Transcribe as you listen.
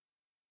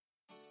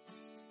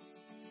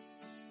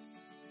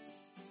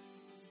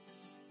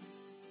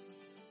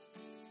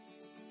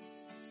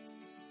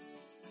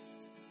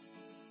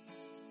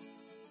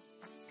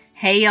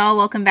Hey y'all,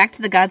 welcome back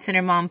to the God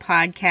Center Mom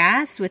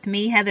podcast with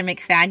me, Heather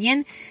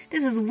McFadden.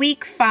 This is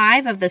week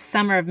 5 of the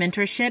Summer of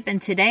Mentorship, and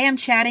today I'm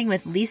chatting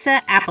with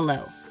Lisa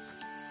Apollo.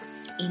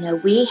 You know,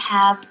 we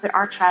have put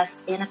our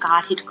trust in a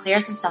God who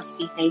declares himself to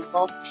be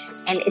faithful,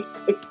 and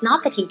it's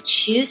not that he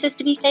chooses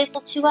to be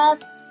faithful to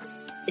us,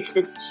 it's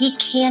that he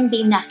can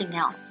be nothing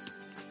else.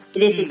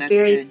 It is his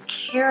very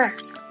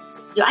character.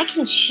 You know, I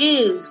can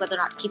choose whether or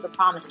not to keep a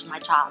promise to my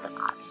child or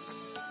not,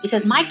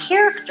 because my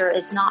character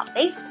is not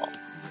faithful.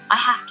 I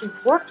have to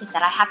work at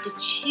that. I have to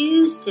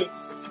choose to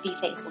be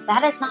faithful.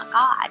 That is not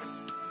God.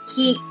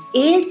 He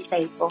is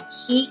faithful.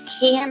 He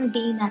can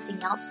be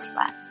nothing else to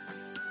us.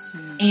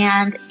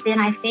 And then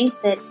I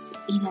think that,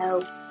 you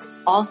know,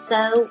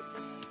 also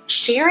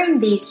sharing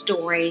these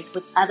stories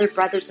with other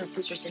brothers and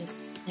sisters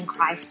in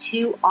Christ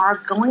who are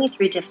going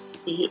through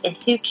difficulty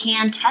and who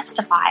can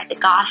testify that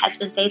God has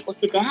been faithful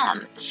to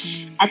them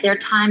at their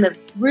time of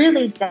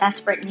really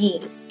desperate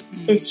need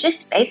is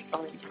just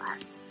faithful to us.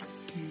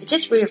 It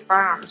just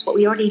reaffirms what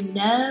we already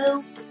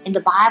know in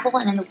the Bible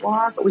and in the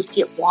Word, but we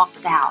see it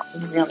walked out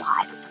in real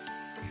life.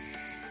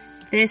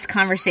 This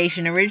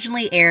conversation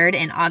originally aired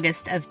in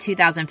August of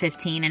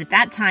 2015, and at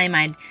that time,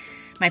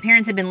 my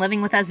parents had been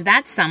living with us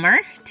that summer,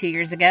 2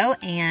 years ago,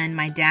 and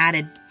my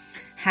dad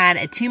had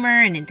a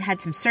tumor and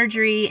had some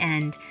surgery,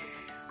 and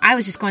I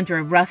was just going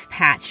through a rough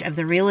patch of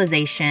the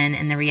realization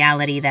and the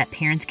reality that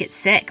parents get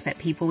sick, that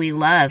people we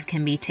love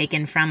can be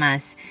taken from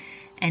us,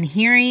 and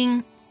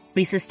hearing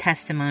Lisa's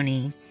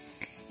testimony,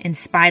 in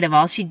spite of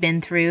all she'd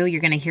been through, you're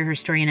going to hear her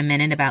story in a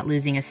minute about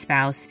losing a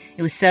spouse.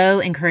 It was so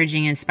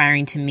encouraging and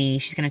inspiring to me.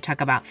 She's going to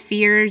talk about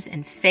fears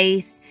and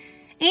faith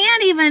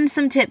and even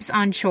some tips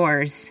on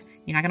chores.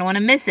 You're not going to want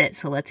to miss it,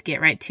 so let's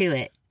get right to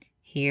it.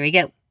 Here we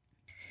go.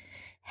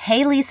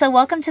 Hey, Lisa,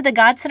 welcome to the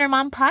God Center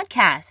Mom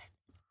podcast.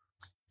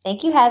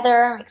 Thank you,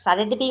 Heather. I'm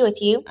excited to be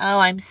with you. Oh,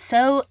 I'm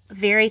so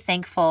very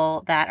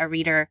thankful that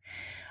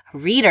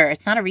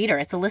it's not a reader,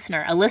 it's a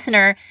listener. A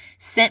listener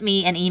sent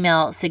me an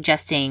email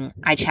suggesting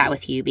I chat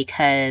with you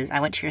because I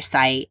went to your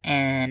site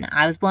and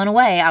I was blown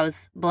away. I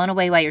was blown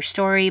away by your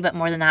story, but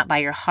more than that, by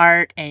your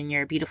heart and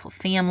your beautiful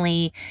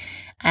family.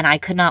 And I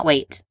could not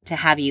wait to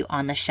have you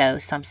on the show.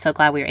 So I'm so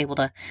glad we were able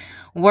to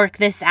work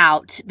this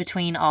out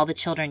between all the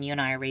children you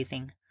and I are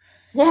raising.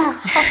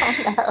 Yeah,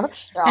 no,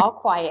 they're all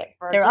quiet.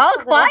 They're all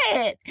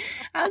quiet.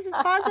 How is this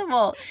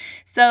possible?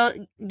 So,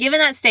 given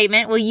that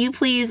statement, will you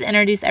please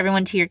introduce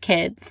everyone to your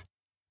kids?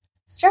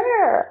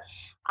 Sure.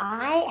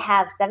 I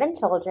have 7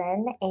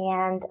 children,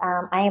 and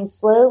I am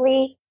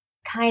slowly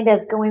kind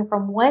of going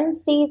from one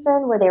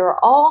season where they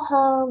were all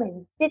home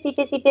and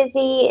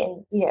busy,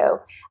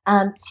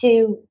 and,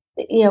 to,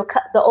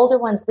 the older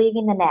ones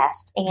leaving the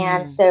nest.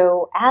 And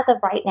so as of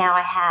right now,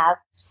 I have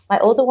my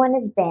older one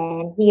is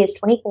Ben. He is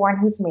 24 and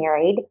he's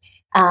married.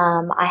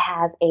 I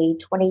have a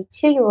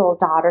 22-year-old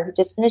daughter who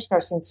just finished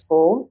nursing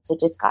school, so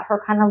just got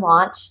her kind of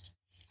launched.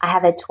 I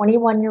have a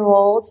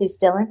 21-year-old who's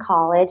still in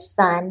college,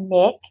 son,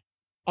 Nick,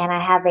 and I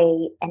have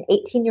an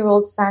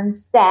 18-year-old son,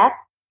 Seth,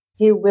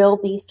 who will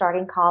be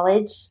starting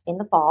college in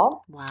the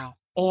fall. Wow.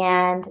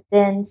 And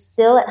then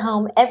still at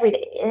home every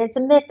day. And it's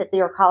a myth that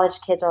your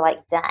college kids are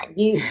like done.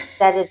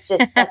 That's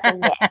a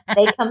myth.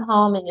 They come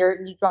home and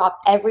you drop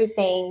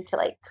everything to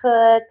like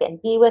cook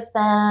and be with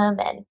them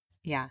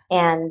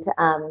and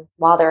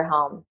while they're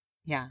home.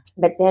 Yeah.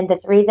 But then the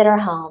 3 that are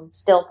home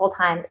still full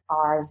time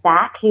are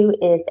Zach, who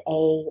is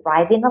a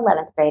rising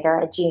 11th grader,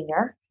 a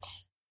junior.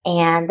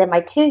 And then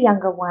my 2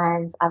 younger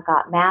ones, I've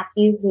got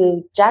Matthew,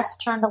 who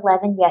just turned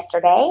 11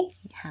 yesterday,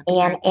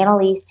 and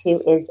Annalise,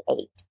 who is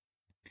 8.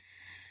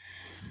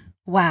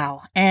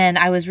 Wow. And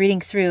I was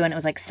reading through and it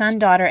was like son,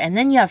 daughter, and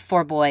then you have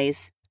 4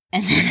 boys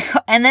and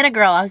then a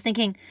girl. I was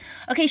thinking,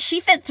 okay, she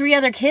fit 3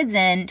 other kids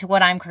into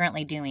what I'm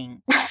currently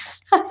doing.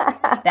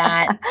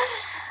 That's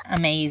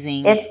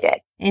amazing. It's good.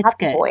 It's Lots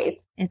good. Of boys.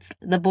 It's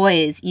the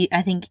boys.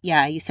 I think,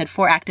 you said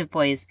 4 active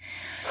boys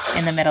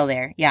in the middle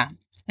there. Yeah.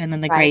 And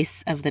then the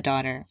grace of the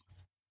daughter.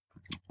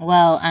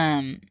 Well,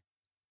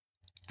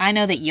 I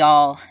know that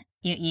y'all,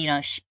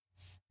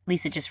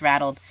 Lisa just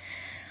rattled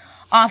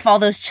off all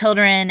those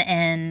children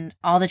and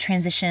all the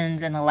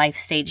transitions and the life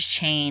stage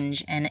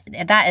change. And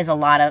that is a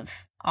lot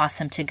of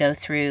awesome to go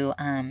through.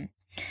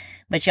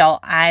 But y'all,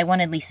 I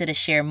wanted Lisa to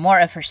share more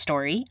of her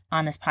story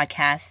on this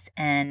podcast.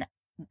 And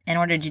in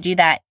order to do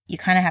that, you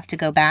kind of have to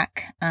go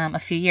back a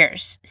few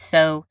years.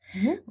 So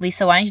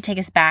Lisa, why don't you take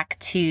us back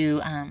to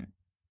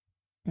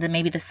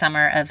maybe the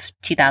summer of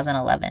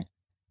 2011?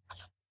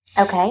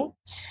 Okay.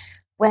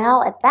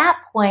 Well, at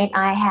that point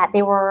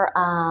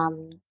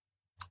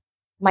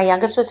my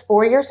youngest was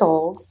 4 years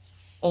old,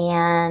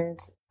 and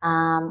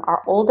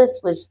our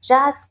oldest was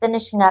had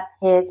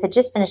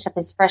just finished up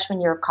his freshman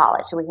year of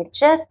college. So we had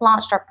just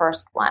launched our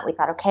first one. We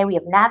thought, okay, we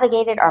have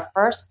navigated our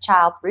first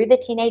child through the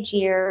teenage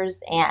years,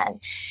 and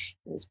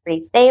he was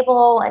pretty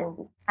stable, and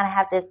we kind of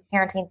had this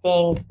parenting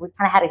thing. We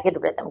kind of had a good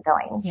rhythm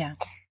going. Yeah.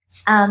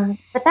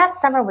 But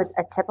that summer was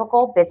a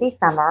typical busy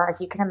summer,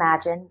 as you can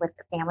imagine, with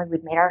the family.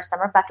 We'd made our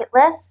summer bucket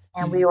list,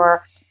 and we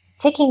were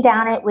ticking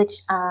down it, which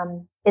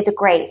is a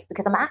grace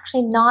because I'm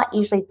actually not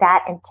usually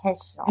that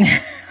intentional.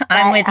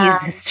 I'm with you,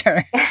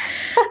 sister.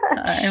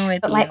 I'm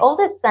with but you. my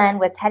oldest son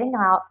was heading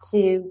out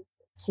to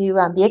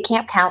be a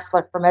camp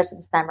counselor for most of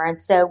the summer.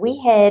 And so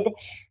we had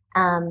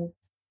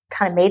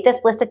kind of made this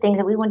list of things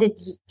that we wanted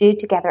to do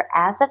together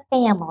as a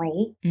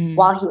family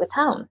while he was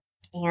home.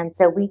 And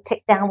so we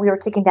were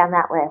ticking down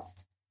that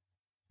list.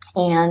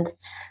 And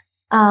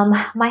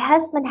my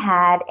husband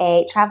had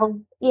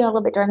traveled, a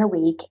little bit during the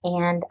week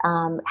and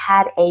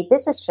had a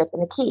business trip in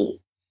the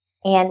Keys.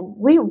 And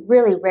we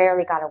really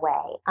rarely got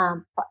away.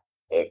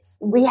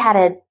 We had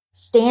a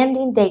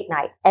standing date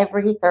night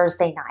every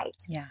Thursday night.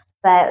 Yeah.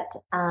 But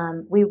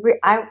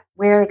I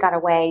rarely got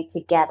away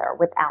together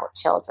without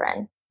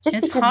children. Just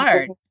it's because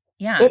hard.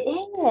 Yeah. It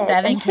is.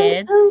 7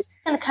 kids. Who's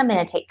going to come in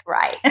and take a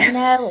ride,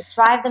 and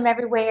drive them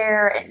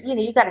everywhere? And,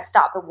 you got to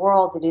stop the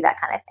world to do that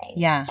kind of thing.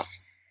 Yeah.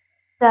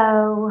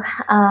 So,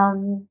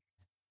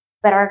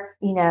 but our,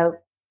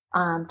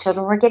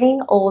 children were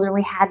getting older.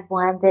 We had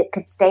one that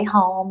could stay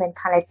home and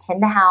kind of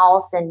tend the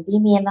house and be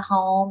me in the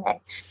home. And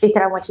so he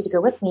said, I want you to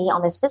go with me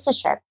on this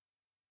business trip.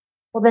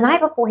 Well, the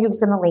night before he was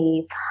going to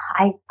leave,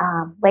 I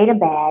laid in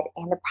bed,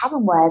 and the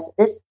problem was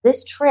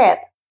this trip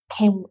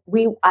came.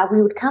 We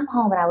would come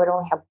home, and I would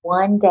only have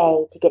one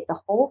day to get the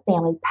whole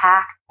family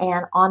packed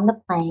and on the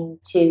plane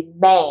to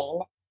Maine.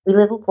 We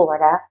live in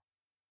Florida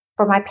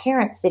for my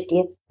parents'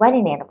 50th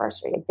wedding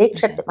anniversary, a big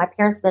trip that my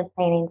parents have been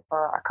planning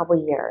for a couple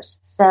of years.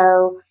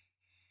 So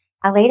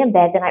I laid in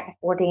bed the night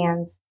before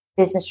Dan's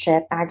business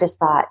trip, and I just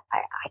thought,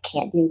 I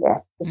can't do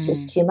this. It's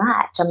just too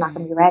much. I'm not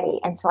going to be ready.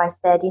 And so I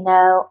said,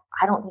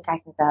 I don't think I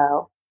can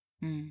go.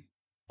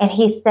 And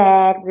he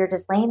said, we were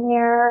just laying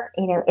there,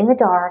 in the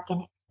dark,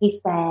 and he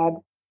said,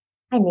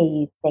 I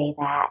knew you'd say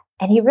that.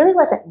 And he really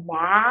wasn't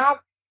mad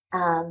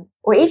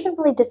or even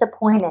really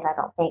disappointed, I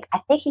don't think. I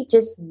think he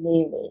just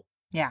knew me.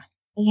 Yeah.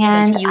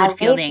 And you would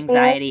feel the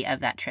anxiety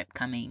of that trip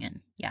coming, and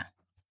yeah.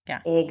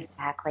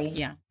 Exactly.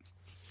 Yeah.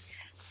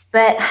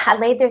 But I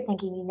laid there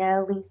thinking,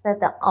 Lisa,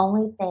 the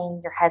only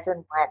thing your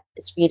husband wants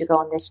is for you to go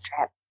on this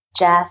trip.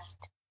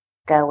 Just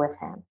go with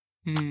him.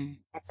 And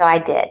so I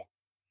did.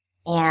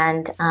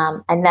 And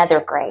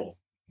another grace.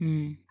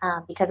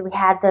 Because we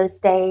had those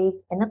days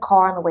in the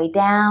car on the way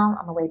down,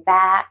 on the way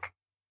back.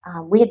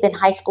 We had been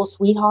high school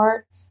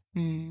sweethearts.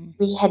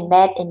 We had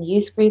met in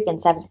youth group in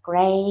 7th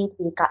grade.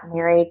 We had gotten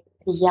married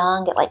pretty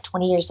young at like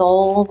 20 years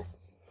old.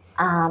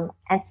 And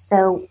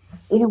so,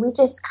 we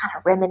just kind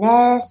of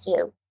reminisced,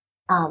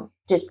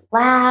 just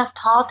laughed,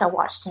 talked. I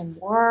watched him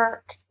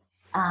work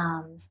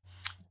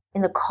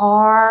in the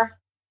car,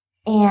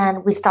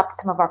 and we stopped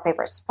at some of our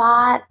favorite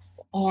spots,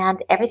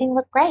 and everything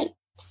looked great.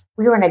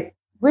 We were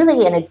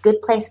really in a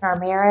good place in our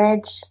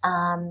marriage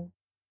and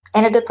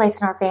a good place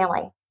in our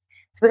family.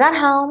 So we got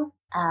home.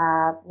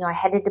 I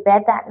headed to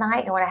bed that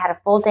night, and when I had a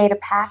full day to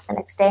pack the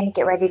next day and to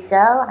get ready to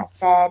go, and I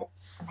said,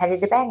 I'm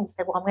headed to bed. And he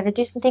said, well, I'm going to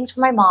do some things for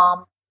my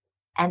mom,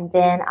 and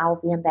then I will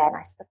be in bed. And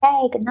I said,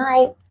 okay, good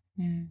night.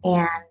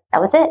 And that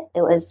was it.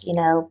 It was,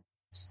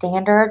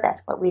 standard.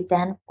 That's what we'd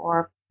done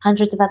for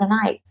hundreds of other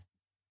nights.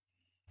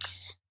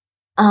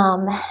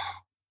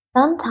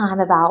 Sometime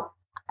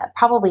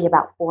probably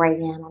about 4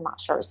 a.m., I'm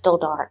not sure, it was still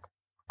dark,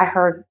 I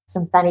heard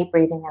some funny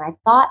breathing, and I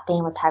thought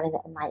Dan was having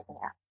a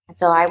nightmare. And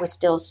so I was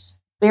still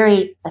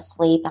very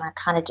asleep, and I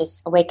kind of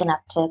just awakened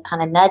up to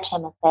kind of nudge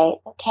him and say,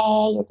 it's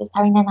okay, you're just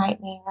having a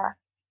nightmare.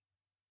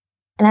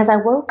 And as I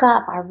woke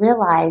up, I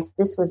realized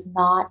this was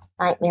not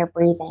nightmare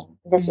breathing.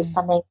 This was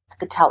something, I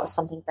could tell it was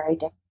something very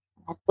different.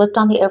 I flipped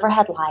on the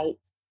overhead light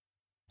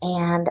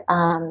and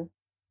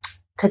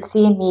could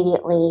see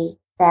immediately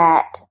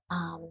that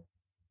I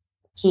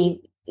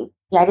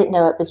didn't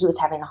know it, but he was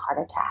having a heart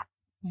attack.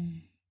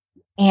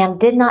 And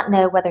did not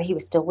know whether he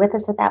was still with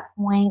us at that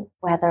point,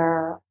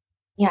 whether,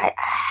 I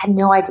had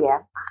no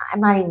idea.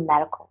 I'm not even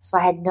medical, so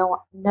I had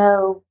no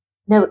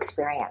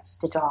experience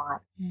to draw on.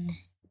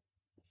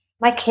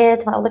 My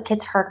older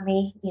kids heard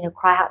me,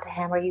 cry out to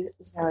him,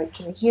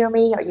 can you hear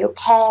me? Are you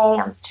okay?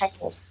 I'm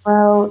checking his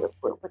throat.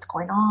 What's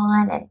going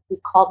on? And we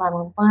called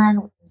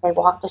 911. They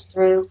walked us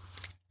through,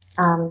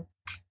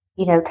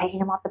 taking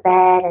him off the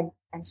bed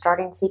and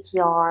starting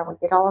CPR. We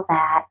did all of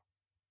that.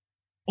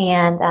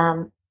 And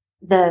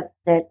the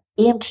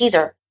EMTs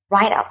are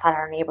right outside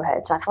our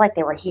neighborhood, so I feel like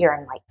they were here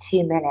in like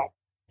 2 minutes.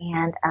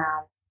 And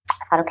I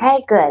thought,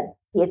 okay, good.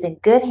 He is in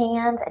good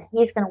hands, and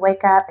he's going to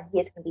wake up, and he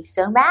is going to be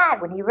so mad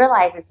when he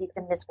realizes he's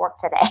going to miss work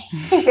today.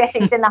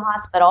 He's in the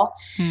hospital.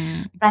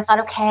 But I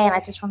thought, okay, and I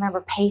just remember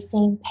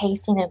pacing,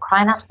 and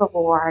crying out to the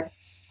Lord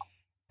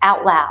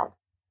out loud.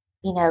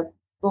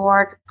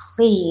 Lord,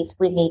 please,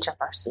 we need your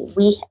mercy.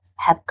 We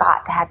have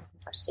got to have your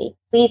mercy.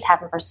 Please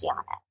have mercy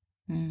on it.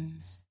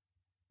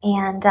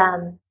 And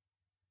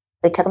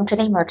they took him to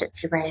the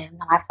emergency room,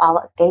 and I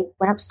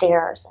went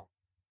upstairs.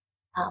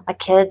 And, my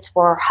kids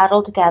were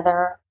huddled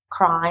together,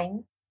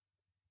 crying.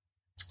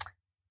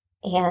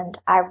 And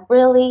I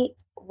really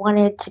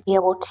wanted to be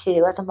able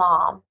to, as a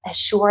mom,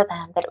 assure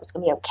them that it was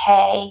going to be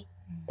okay,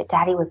 that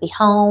Daddy would be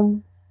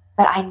home.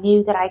 But I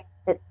knew that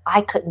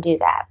I couldn't do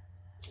that.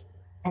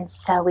 And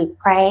so we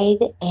prayed,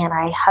 and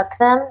I hugged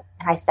them,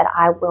 and I said,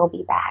 I will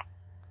be back.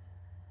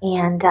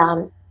 And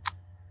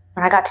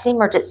when I got to the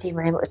emergency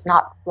room, it was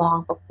not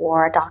long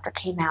before a doctor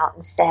came out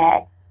and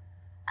said,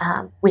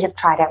 we have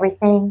tried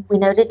everything we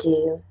know to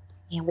do,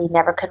 and we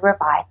never could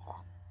revive him.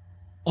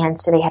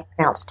 And so they had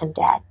pronounced him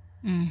dead.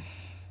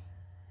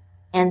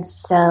 And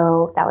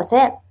so that was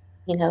it.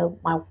 You know,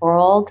 my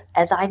world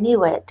as I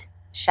knew it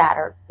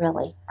shattered,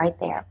 really, right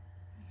there.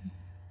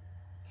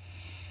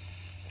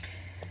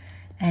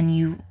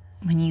 And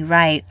when you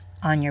write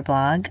on your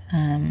blog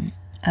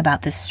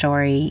about this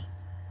story,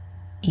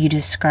 you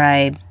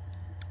describe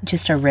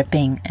just a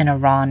ripping and a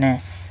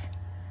rawness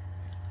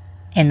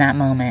in that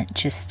moment,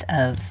 just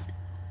of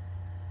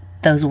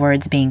those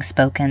words being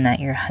spoken that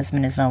your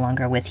husband is no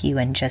longer with you,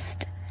 and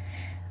just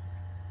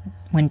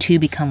when two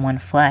become one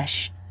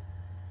flesh,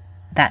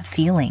 that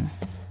feeling.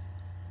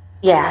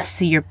 Yes.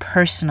 So you're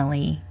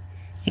personally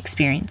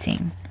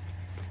experiencing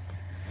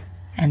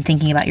and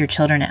thinking about your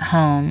children at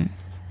home.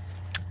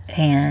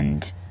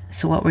 And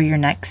so what were your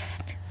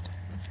next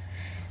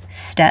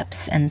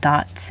steps and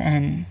thoughts,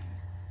 and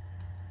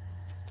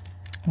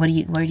what do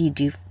you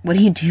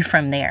do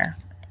from there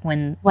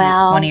when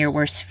one of your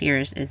worst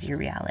fears is your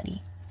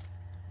reality?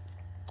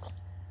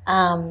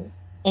 And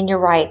you're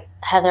right,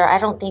 Heather. I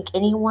don't think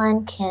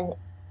anyone can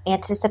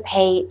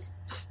anticipate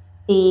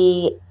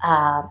the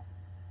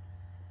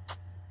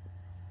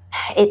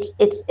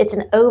it's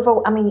an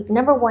over. I mean,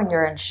 number one,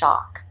 you're in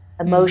shock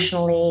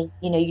emotionally.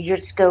 You know, you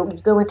just go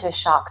into a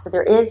shock. So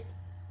there is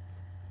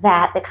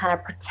that kind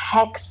of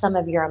protects some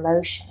of your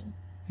emotion.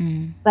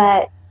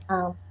 But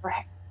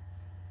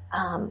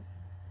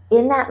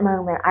in that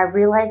moment, I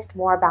realized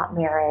more about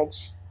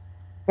marriage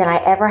than I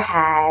ever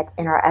had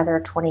in our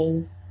other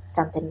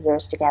 20-something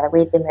years together. We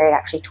had been married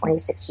actually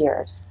 26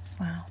 years.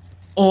 Wow.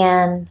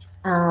 And,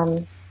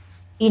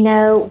 you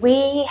know,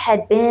 we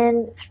had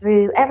been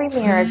through, every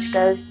marriage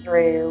goes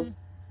through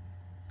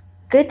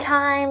good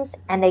times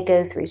and they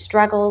go through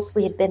struggles.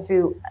 We had been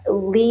through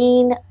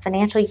lean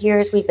financial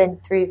years. We've been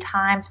through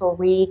times where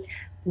we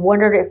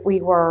wondered if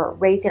we were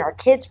raising our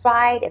kids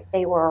right, if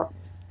they were,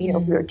 you know,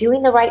 if we were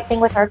doing the right thing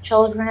with our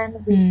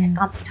children. We had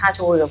gone through times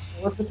where we were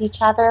bored with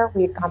each other.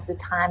 We had gone through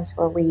times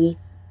where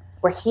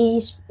he,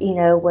 you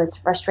know, was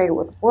frustrated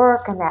with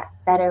work, and that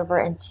fed over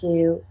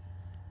into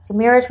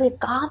marriage. We've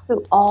gone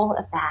through all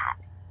of that.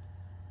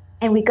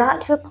 And we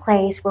got to a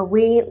place where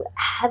we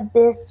had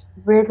this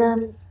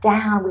rhythm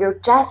down. We were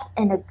just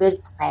in a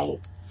good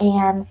place.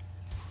 And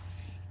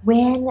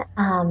when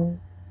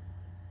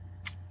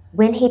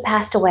he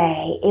passed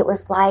away, it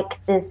was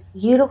like this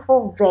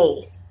beautiful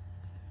vase,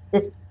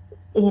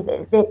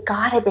 that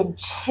God had been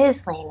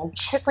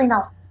chiseling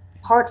off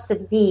parts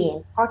of me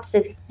and parts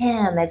of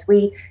him as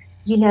we,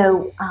 you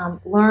know,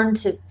 learn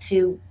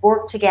to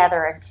work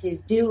together and to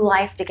do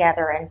life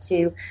together, and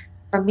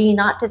for me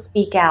not to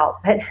speak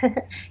out, but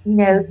you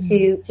know,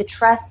 to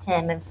trust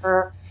him, and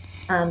for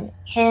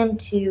him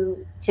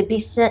to be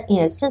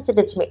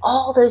sensitive to me.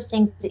 All those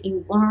things that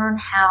you learn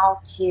how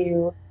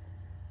to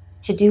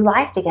do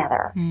life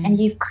together, and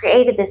you've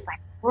created this like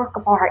work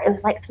of art. It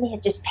was like somebody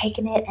had just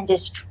taken it and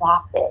just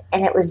dropped it,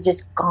 and it was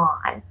just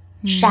gone,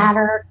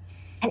 shattered.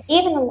 And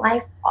even the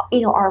life,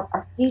 you know,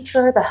 our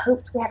future, the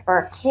hopes we had for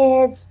our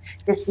kids,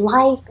 this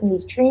life and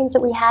these dreams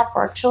that we had for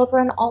our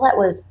children, all that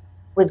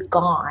was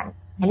gone.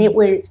 And it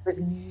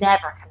was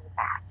never coming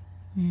back.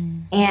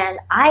 And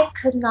I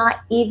could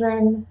not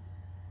even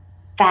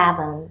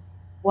fathom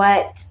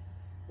what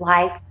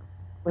life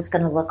was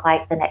going to look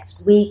like the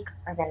next week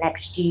or the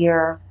next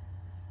year.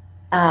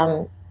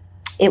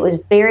 It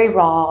was very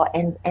raw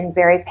and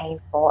very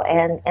painful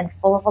and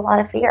full of a lot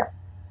of fear.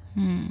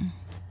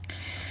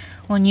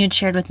 Well, and you'd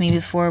shared with me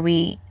before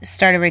we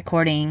started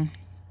recording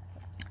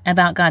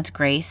about God's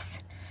grace,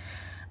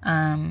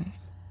 how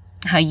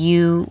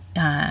you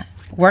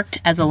worked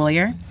as a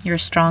lawyer. You're a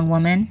strong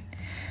woman,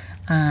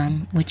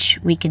 which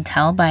we can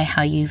tell by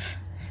how you've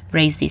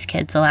raised these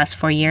kids the last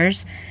 4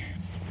 years.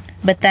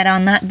 But that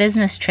on that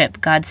business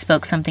trip, God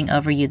spoke something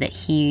over you that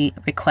he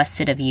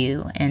requested of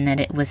you, and that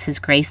it was his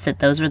grace that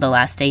those were the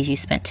last days you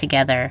spent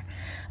together.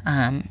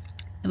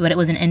 But it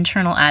was an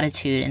internal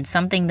attitude, and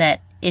something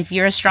that, if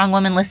you're a strong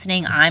woman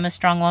listening, I'm a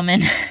strong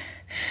woman,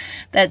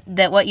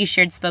 that what you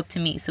shared spoke to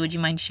me. So would you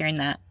mind sharing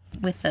that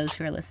with those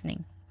who are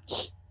listening?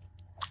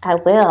 I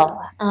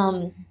will.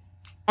 And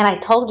I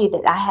told you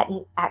that I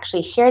hadn't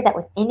actually shared that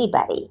with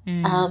anybody.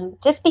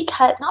 Just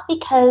because, not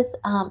because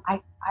I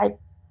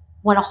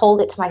want to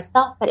hold it to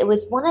myself, but it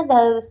was one of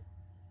those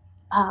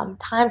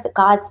times that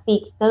God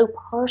speaks so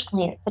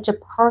personally, and it's such a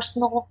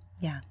personal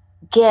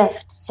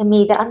gift to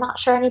me that I'm not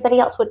sure anybody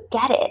else would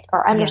get it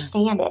or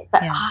understand it,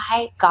 but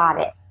I got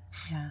it.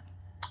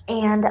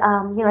 And,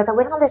 you know, as I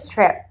went on this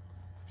trip,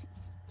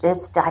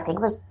 I think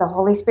it was the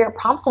Holy Spirit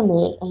prompting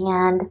me.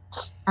 And,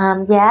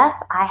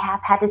 yes, I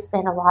have had to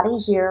spend a lot of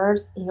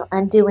years, you know,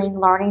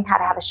 learning how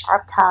to have a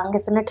sharp tongue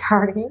as an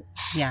attorney,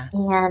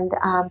 and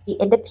be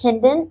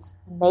independent,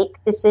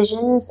 make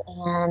decisions,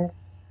 and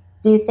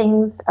do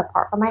things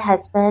apart from my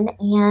husband.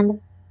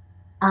 And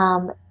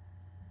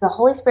the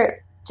Holy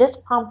Spirit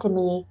just prompted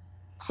me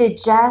to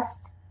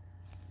just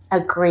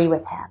agree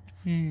with him.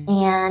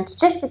 And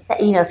just to say,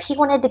 if he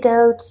wanted to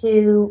go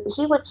to,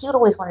 he would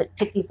always want to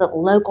pick these little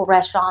local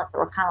restaurants that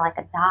were kind of like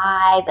a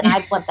dive, and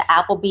I'd want the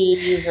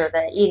Applebee's or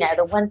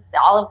the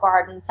Olive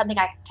Garden, something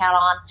I could count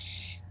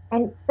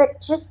on. But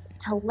just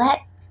to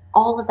let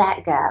all of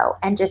that go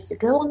and just to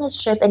go on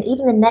this trip, and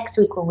even the next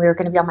week when we were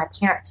going to be on my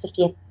parents'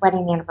 50th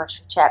wedding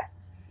anniversary trip,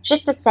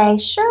 just to say,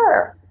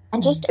 sure,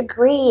 and just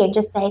agree and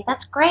just say,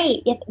 that's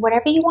great.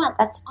 Whatever you want,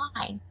 that's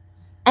fine.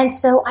 And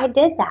so I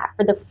did that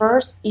for the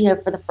first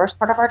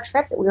part of our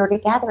trip that we were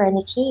together in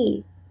the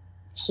Keys.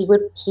 He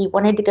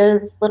wanted to go to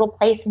this little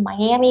place in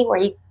Miami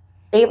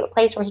favorite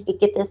place where he could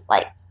get this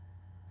like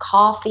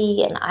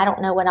coffee and I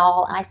don't know what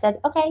all. And I said,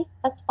 okay,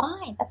 that's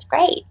fine. That's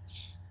great.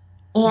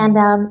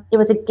 And it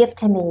was a gift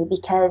to me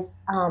because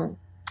I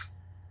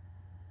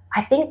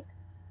think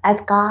as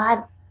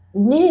God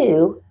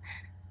knew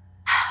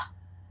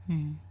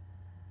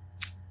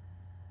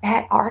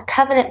that our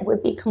covenant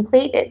would be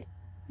completed,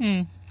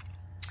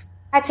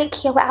 I think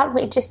he allowed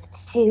me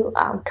just to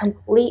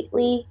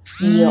completely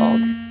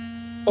yield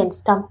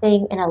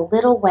in a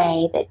little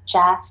way that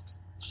just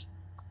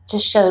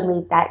showed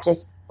me that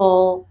just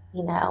full,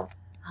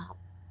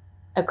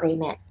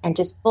 agreement and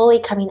just fully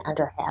coming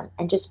under him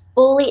and just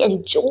fully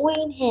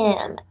enjoying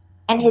him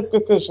and his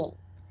decisions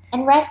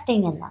and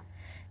resting in them.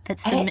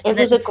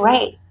 It was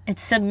great.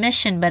 It's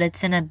submission, but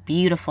it's in a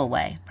beautiful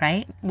way,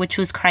 right? Which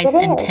was Christ's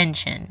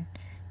intention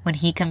when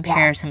he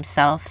compares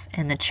himself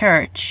and the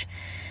church.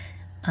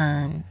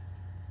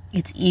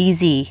 It's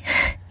easy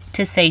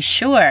to say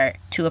sure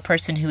to a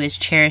person who is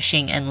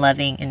cherishing and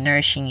loving and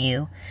nourishing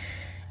you.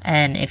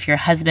 And if your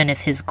husband,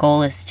 if his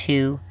goal is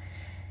to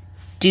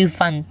do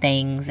fun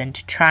things and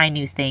to try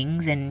new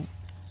things and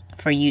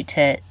for you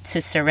to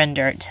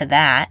surrender to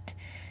that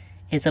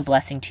is a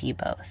blessing to you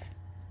both.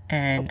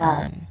 And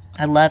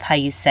I love how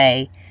you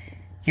say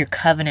your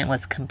covenant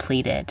was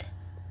completed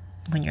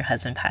when your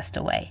husband passed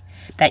away,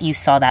 that you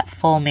saw that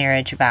full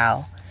marriage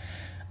vow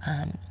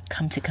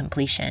come to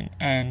completion.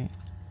 And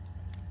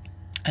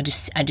I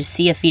just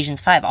see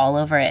Ephesians 5 all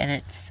over it, and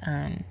it's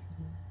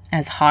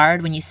as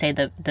hard when you say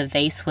the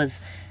vase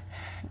was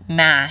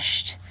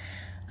smashed.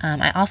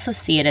 I also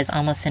see it as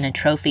almost in a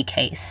trophy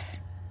case,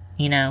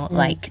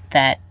 like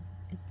that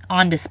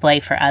on display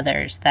for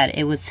others, that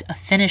it was a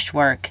finished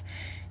work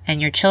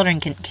and your children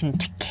can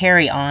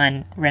carry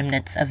on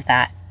remnants of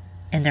that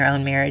in their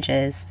own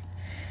marriages.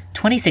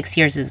 26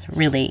 years is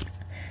really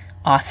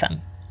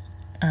awesome.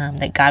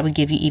 That God would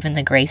give you even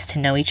the grace to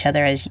know each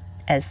other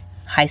as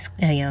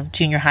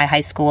junior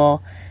high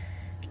school,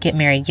 get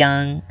married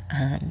young.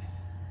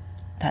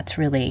 That's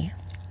really,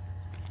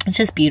 it's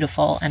just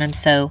beautiful. And I'm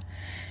so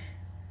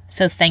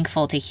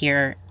thankful to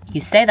hear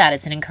you say that.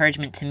 It's an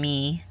encouragement to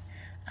me.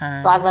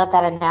 I love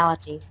that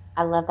analogy.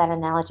 I love that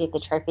analogy of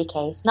the trophy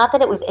case. Not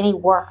that it was any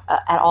work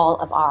at all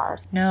of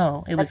ours.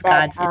 No, it was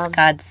God's.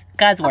 It's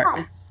God's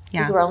work.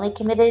 Yeah. We were only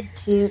committed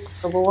to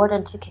the Lord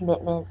and to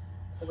commitment.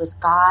 It was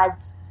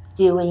God's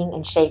doing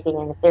and shaping.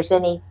 And if there's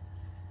any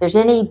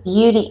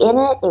beauty in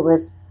it, it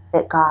was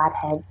that God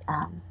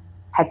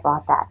had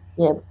brought that.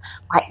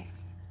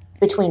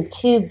 Between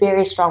two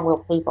very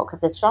strong-willed people,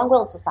 because as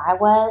strong-willed as I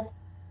was,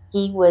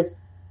 he was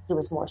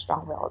more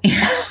strong-willed.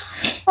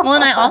 Well,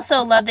 and I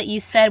also love that you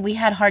said we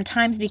had hard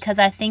times, because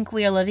I think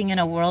we are living in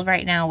a world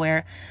right now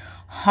where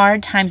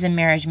hard times in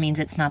marriage means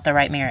it's not the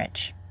right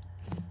marriage.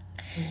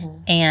 Mm-hmm.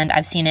 And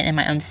I've seen it in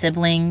my own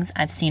siblings.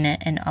 I've seen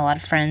it in a lot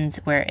of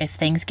friends where if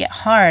things get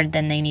hard,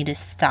 then they need to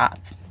stop.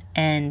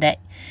 And that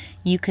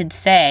you could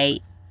say,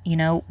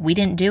 we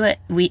didn't do it.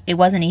 It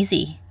wasn't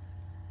easy.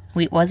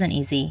 It wasn't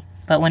easy.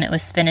 But when it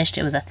was finished,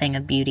 it was a thing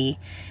of beauty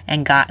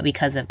and God,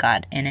 because of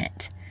God in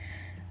it.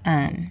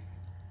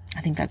 I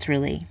think that's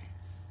really,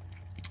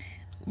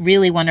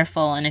 really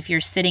wonderful. And if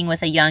you're sitting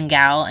with a young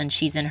gal and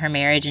she's in her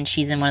marriage and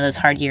she's in one of those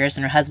hard years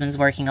and her husband's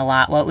working a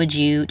lot, what would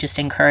you just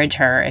encourage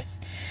her if,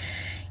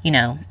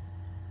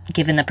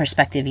 given the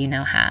perspective you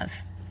now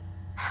have?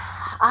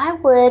 I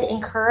would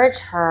encourage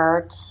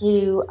her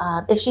to,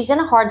 if she's in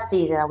a hard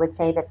season, I would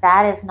say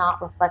that is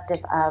not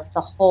reflective of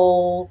the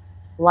whole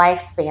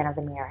lifespan of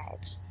the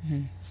marriage.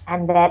 Mm-hmm.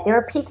 And that there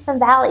are peaks and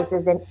valleys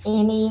as in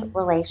any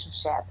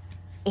relationship.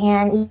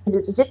 And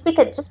just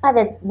by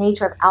the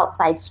nature of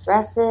outside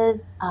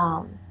stresses,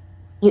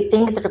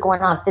 things that are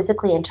going on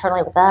physically,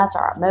 internally with us,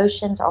 our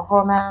emotions, our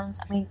hormones.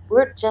 I mean,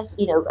 we're just,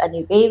 a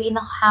new baby in the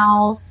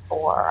house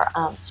or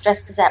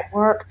stresses at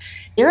work.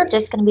 There are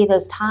just going to be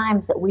those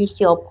times that we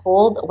feel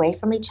pulled away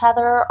from each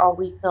other, or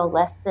we feel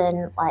less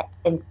than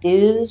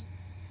enthused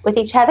with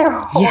each other,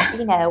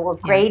 or we're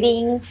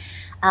grating,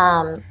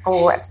 or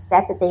we're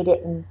upset that they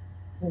didn't,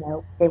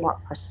 they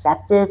weren't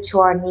perceptive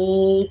to our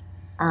need.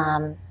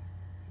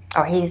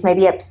 Or he's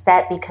maybe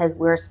upset because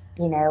we're,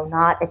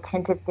 not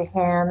attentive to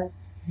him.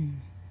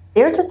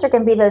 There just are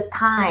going to be those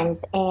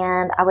times,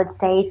 and I would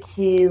say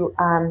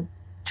to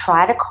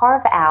try to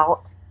carve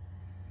out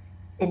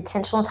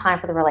intentional time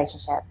for the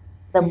relationship.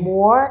 The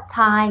more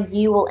time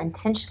you will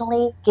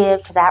intentionally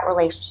give to that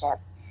relationship,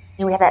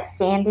 we had that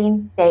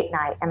standing date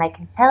night, and I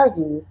can tell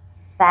you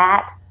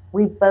that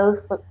we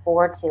both looked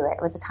forward to it.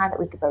 It was a time that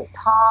we could both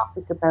talk,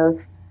 we could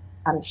both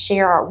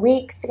share our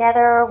weeks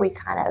together. We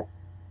kind of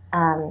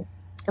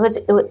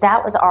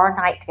that was our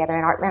night together,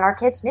 and our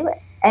kids knew it,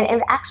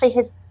 and actually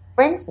his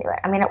friends knew it.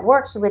 I mean, at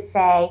work he would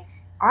say,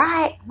 "All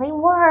right, we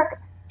work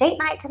date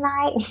night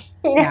tonight."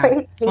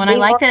 Yeah. Well, and I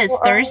like that it's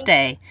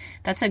Thursday.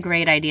 That's a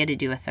great idea to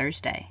do a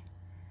Thursday.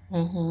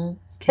 Mm-hmm.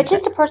 But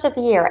just to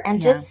persevere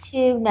and just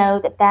to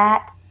know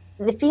that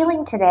the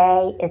feeling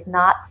today is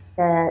not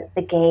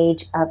the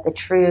gauge of the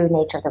true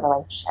nature of the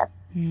relationship.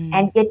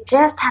 And you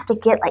just have to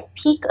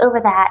peek over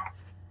that,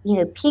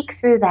 peek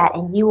through that,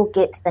 and you will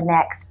get to the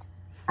next,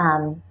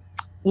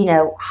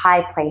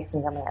 high place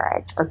in your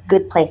marriage or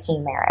good place in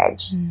your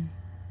marriage.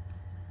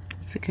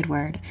 That's a good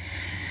word.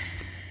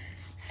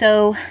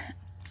 So,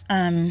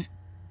 there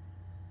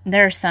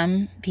are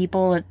some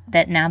people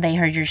that now they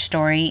heard your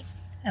story,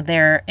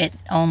 it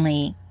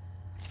only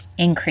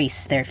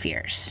increased their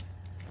fears.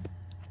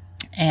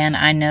 And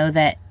I know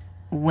that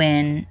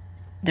when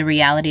the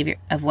reality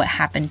of what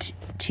happened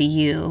to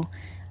you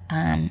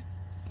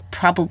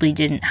probably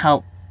didn't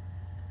help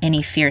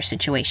any fear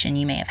situation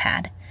you may have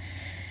had.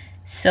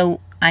 So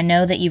I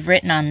know that you've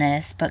written on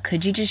this, but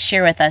could you just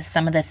share with us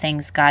some of the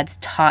things God's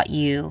taught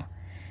you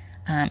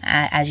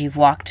as you've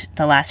walked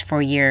the last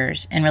 4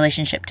 years in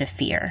relationship to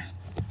fear?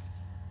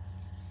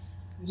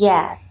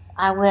 Yes,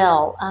 I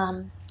will.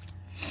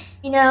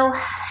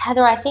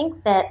 Heather, I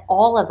think that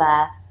all of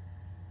us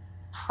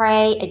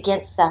pray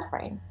against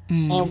suffering,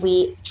 and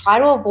we try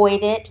to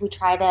avoid it. We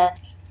try to,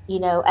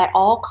 at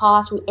all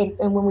costs.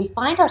 And when we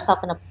find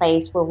ourselves in a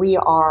place where we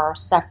are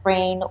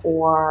suffering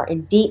or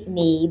in deep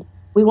need,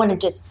 we want to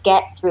just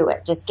get through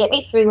it. Just get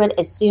me through it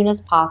as soon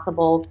as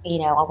possible.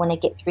 I want to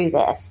get through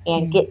this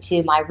and get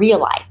to my real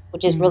life,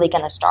 which is really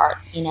going to start,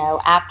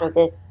 after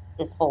this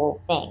whole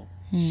thing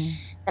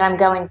that I'm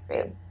going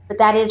through. But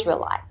that is real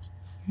life.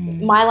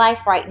 My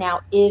life right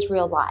now is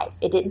real life.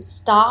 It didn't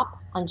stop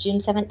on June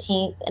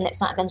 17th, and it's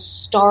not going to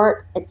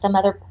start at some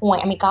other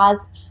point. I mean,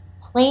 God's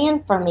plan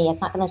for me,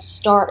 it's not going to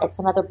start at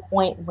some other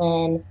point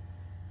when,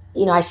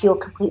 I feel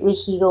completely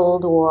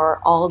healed or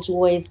all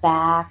joy is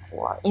back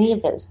or any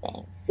of those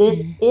things.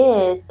 This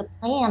is the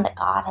plan that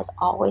God has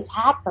always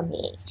had for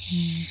me.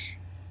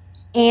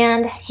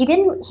 And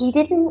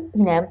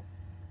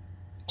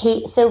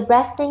so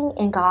resting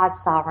in God's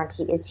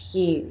sovereignty is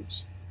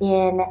huge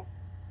in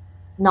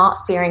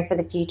not fearing for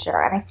the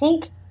future. And I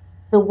think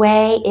the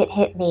way it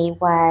hit me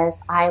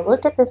was I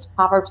looked at this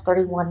Proverbs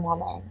 31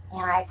 woman,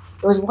 and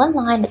there was one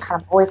line that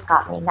kind of always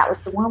got me, and that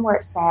was the one where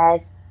it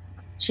says,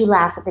 "She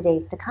laughs at the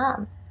days to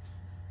come."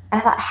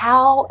 And I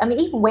thought,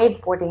 even way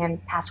before Dan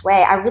passed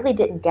away, I really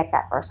didn't get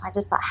that verse. I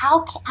just thought,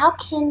 how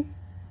can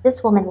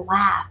this woman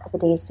laugh at the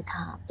days to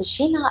come? Does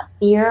she not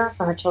fear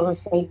for her children's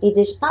safety?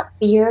 Does she not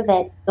fear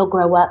that they'll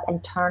grow up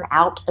and turn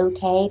out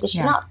okay? Does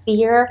she not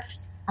fear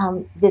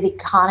the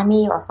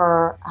economy or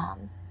her?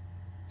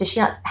 Does she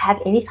not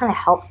have any kind of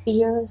health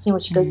fears? When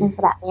she goes in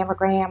for that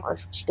mammogram or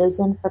she goes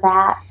in for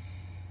that,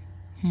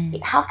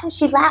 how can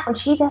she laugh when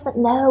she doesn't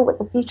know what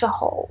the future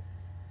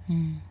holds?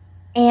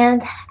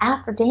 And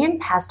after Dan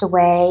passed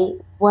away,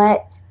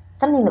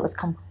 something that was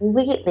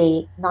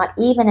completely not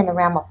even in the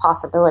realm of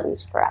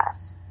possibilities for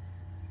us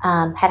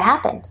had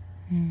happened.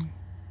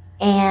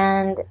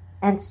 And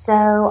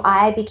so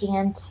I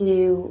began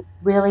to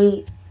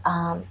really,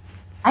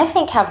 I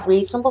think, have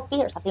reasonable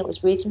fears. I think it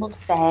was reasonable to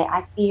say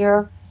I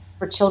fear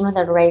for children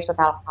that are raised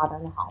without a father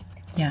in the home.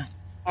 Yeah.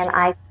 And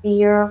I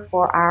fear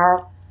for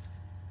our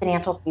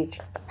financial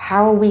future.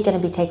 How are we going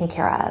to be taken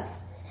care of?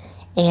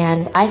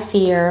 And I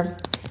fear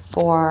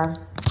for,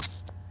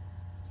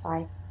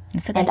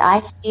 and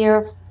I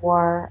fear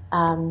for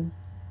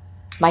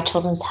my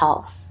children's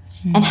health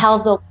and how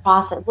they'll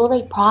process. Will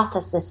they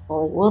process this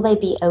fully? Will they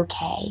be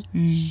okay?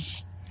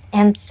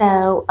 And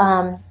so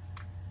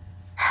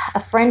a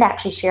friend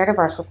actually shared a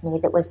verse with me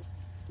that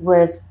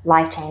was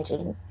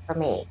life-changing for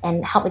me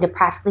and helped me to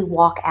practically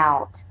walk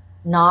out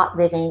not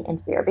living in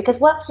fear. Because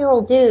what fear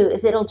will do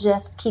is it'll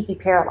just keep you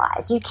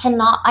paralyzed. I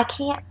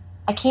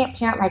can't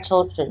parent my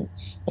children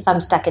if I'm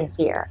stuck in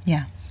fear.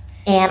 Yeah.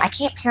 And I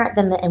can't parent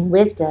them in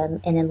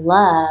wisdom and in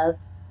love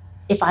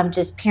if I'm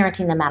just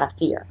parenting them out of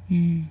fear.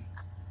 And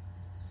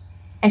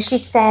she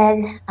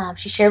said,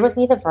 she shared with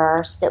me the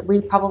verse that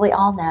we probably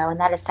all know, and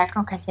that is 2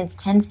 Corinthians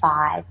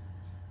 10:5.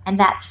 And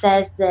that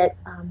says that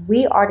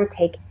we are to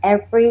take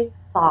every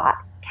thought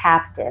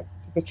captive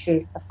to the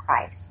truth of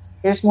Christ.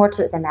 There's more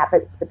to it than that,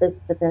 but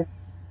the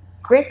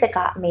grit that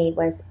got me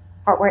was the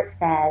part where it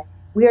says,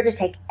 we are to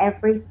take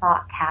every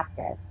thought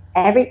captive,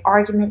 every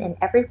argument and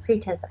every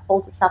pretense that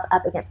holds itself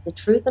up against the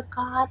truth of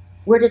God,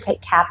 we're to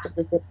take captive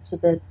to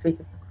the truth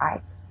of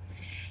Christ.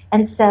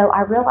 And so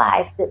I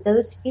realized that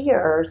those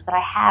fears that I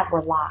had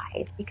were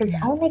lies, because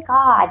only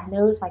God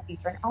knows my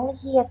future and only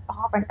He is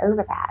sovereign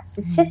over that.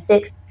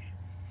 Statistics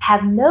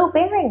have no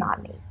bearing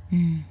on me.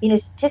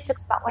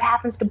 Statistics about what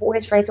happens to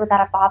boys raised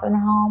without a father in the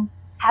home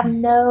have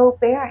no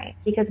bearing,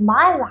 because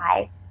my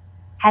life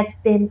has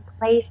been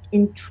placed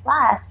in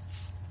trust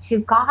to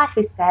God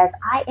who says,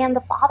 I am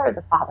the father of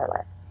the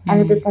fatherless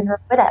and the defender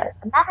of widows.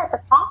 And that is a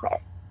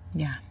promise.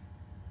 Yeah.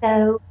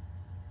 So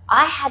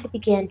I had to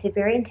begin to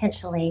very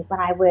intentionally, when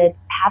I would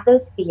have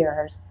those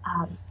fears,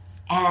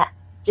 and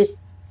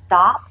just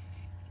stop,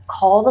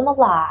 call them a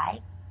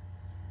lie,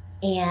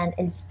 and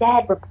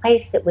instead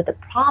replace it with the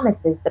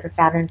promises that are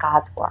found in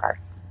God's word.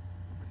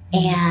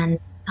 And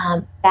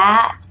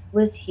that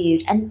was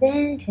huge. And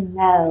then to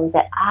know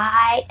that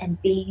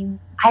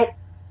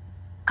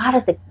God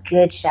is a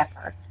good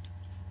shepherd,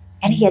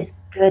 and he is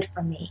good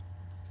for me.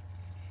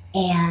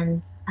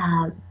 And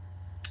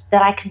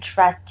that I can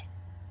trust him.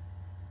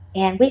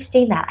 And we've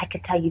seen that. I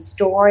could tell you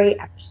story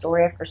after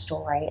story after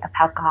story of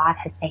how God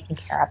has taken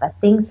care of us,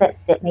 things that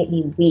make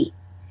me weep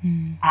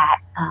at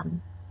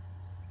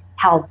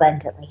how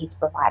abundantly he's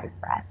provided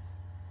for us.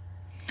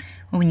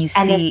 Well, when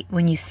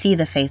you see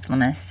the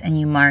faithfulness and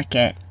you mark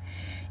it,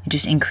 it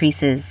just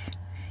increases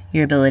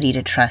your ability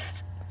to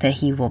trust that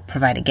he will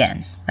provide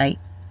again, right?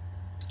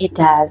 It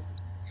does.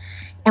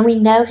 And we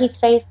know he's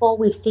faithful.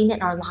 We've seen it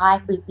in our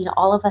life.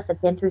 All of us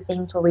have been through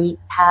things where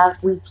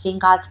we've seen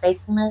God's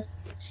faithfulness.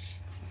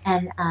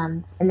 And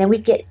then we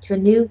get to a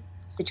new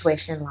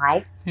situation in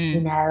life,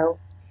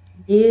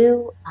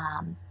 new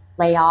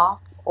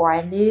layoff, or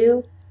a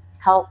new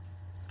health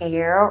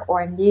scare,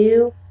 or a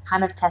new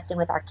time of testing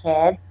with our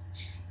kids.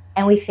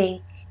 And we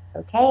think,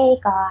 okay,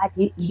 God,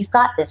 you've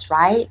got this,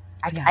 right?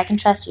 I can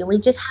trust you. And we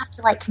just have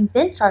to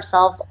convince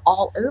ourselves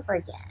all over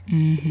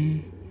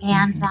again.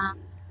 And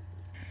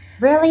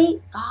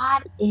really,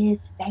 God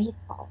is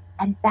faithful.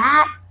 And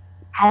that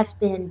has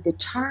been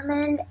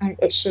determined, and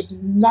it should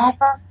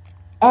never,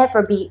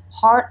 ever be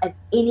part of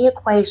any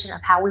equation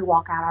of how we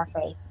walk out our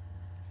faith.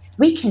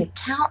 We can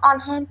count on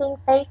him being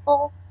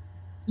faithful.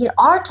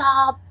 Our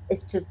job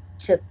is to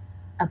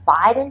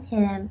abide in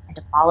him and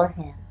to follow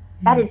him.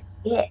 That is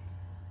it.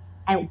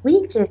 And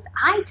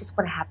I just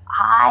want to have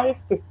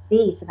eyes to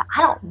see so that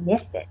I don't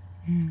miss it.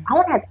 I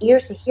want to have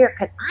ears to hear,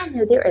 because I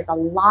know there is a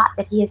lot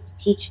that he has to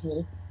teach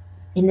me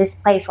in this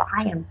place where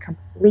I am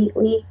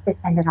completely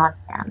dependent on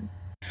him.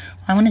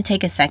 I want to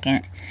take a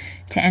second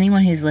to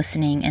anyone who's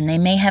listening, and they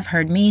may have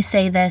heard me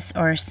say this,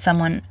 or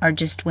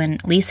just when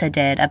Lisa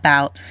did,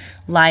 about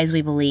lies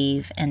we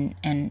believe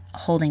and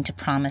holding to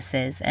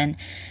promises. And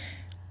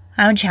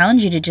I would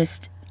challenge you to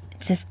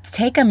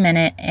take a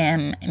minute,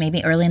 and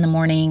maybe early in the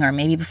morning, or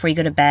maybe before you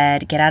go to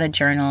bed, get out a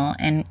journal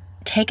and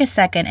take a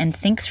second and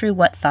think through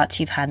what thoughts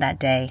you've had that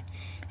day,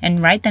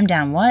 and write them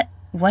down. What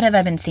have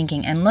I been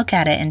thinking? And look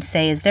at it and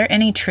say, is there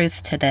any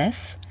truth to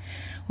this?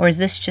 Or is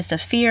this just a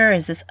fear?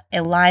 Is this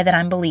a lie that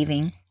I'm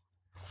believing?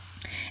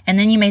 And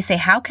then you may say,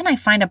 how can I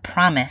find a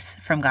promise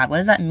from God? What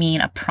does that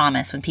mean, a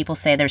promise? When people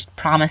say there's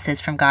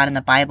promises from God in the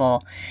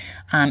Bible,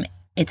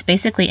 it's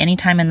basically any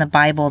time in the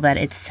Bible that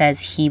it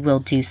says he will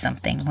do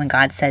something. When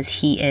God says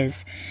he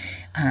is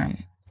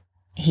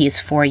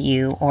for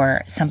you,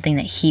 or something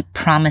that he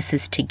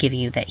promises to give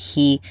you,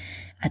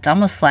 it's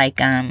almost like,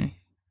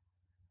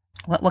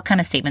 what kind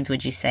of statements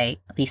would you say,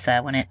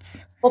 Lisa, when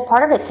it's... Well,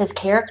 part of it's his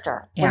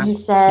character. Yeah. When he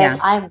says,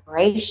 I am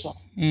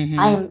gracious.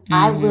 I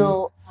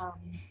will,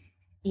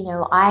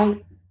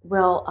 I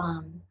will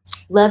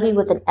love you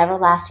with an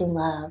everlasting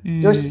love.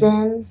 Your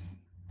sins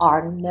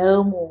are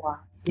no more.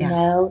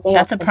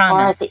 That's a promise. As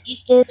far as the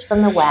east is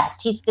from the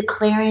west. He's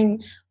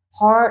declaring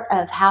part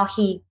of how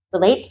he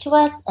relates to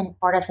us and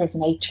part of his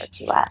nature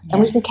to us. Yes.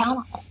 And we can count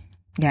on him.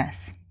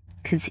 Yes,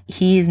 because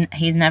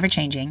he's never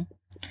changing.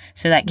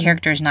 So that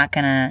character is not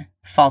going to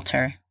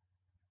falter.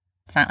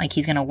 It's not like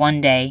he's going to one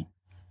day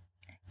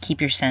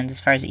keep your sins as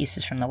far as the east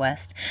is from the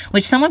west.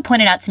 Which someone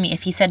pointed out to me,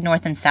 if he said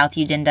north and south,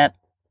 you'd end up,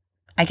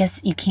 I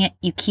guess you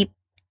keep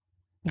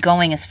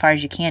going as far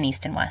as you can,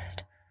 east and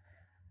west.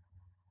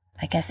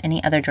 I guess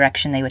any other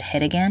direction they would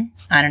hit again.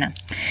 I don't know.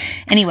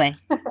 Anyway,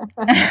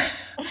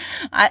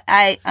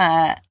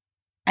 I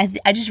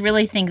just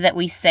really think that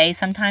we say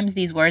sometimes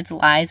these words,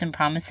 lies and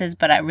promises,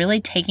 but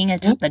really taking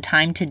the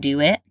time to do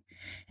it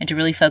and to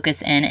really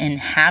focus in and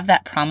have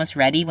that promise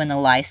ready when the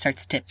lie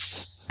starts to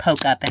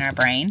poke up in our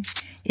brain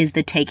is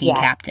the taking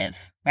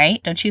captive,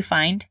 right? Don't you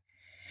find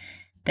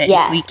that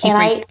if we keep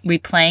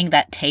replaying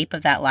that tape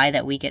of that lie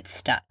that we get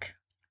stuck?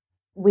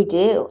 We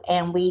do.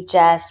 And we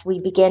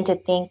begin to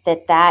think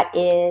that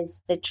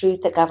is the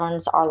truth that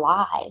governs our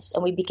lives.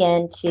 And we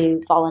begin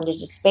to fall into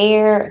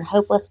despair and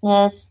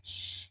hopelessness.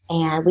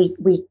 And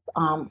we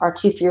are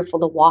too fearful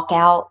to walk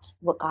out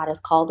what God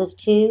has called us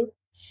to.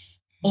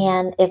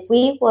 And if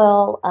we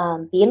will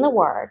be in the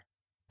Word,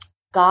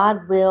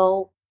 God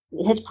will,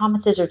 his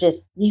promises are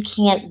just, you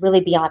can't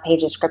really be on a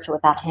page of Scripture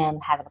without him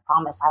having a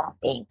promise, I don't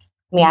think.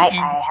 I mean,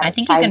 I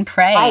think you can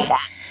pray.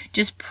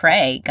 Just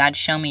pray, God,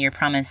 show me your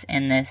promise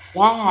in this,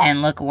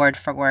 and look word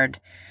for word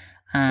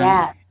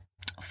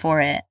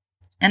for it.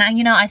 And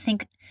I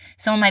think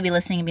someone might be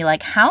listening and be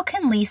like, how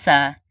can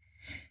Lisa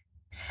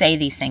say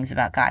these things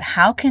about God?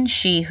 How can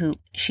she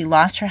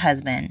lost her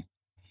husband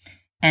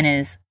and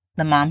is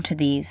the mom to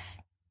these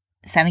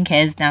 7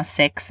 kids, now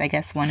 6, I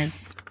guess one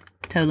is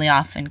totally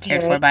off and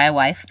cared for by a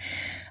wife.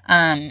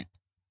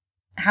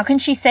 How can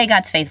she say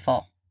God's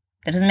faithful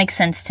That doesn't make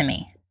sense to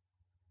me.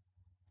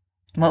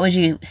 What would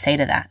you say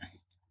to that?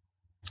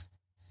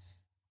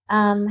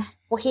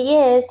 Well, he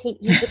is. He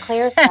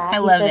declares that. I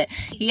love it.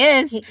 He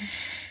is. He,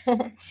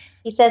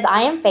 he says,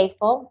 I am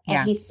faithful.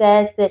 And he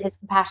says that his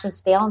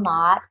compassions fail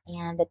not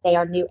and that they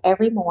are new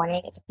every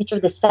morning. It's a picture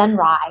of the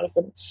sunrise.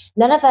 And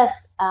none of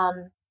us,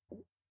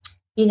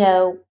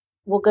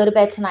 will go to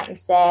bed tonight and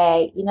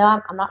say,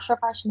 I'm not sure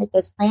if I should make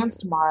those plans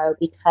tomorrow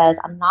because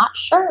I'm not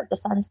sure if the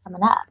sun's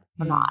coming up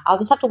or not. I'll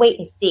just have to wait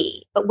and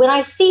see. But when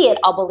I see it,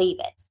 I'll believe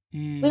it.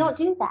 We don't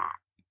do that.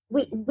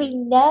 We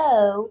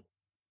know,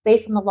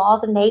 based on the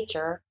laws of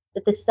nature,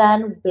 that the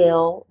sun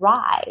will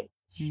rise.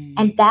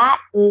 And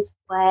that is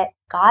what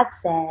God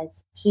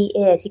says he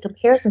is. He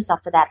compares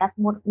himself to that. That's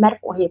the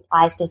metaphor he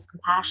applies to his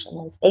compassion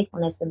and his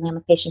faithfulness in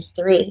Lamentations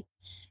 3,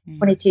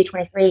 22,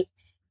 23.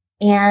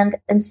 And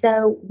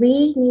so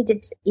we need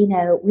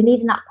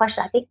to not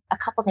question. I think a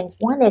couple things.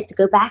 One is to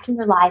go back in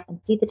your life and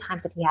see the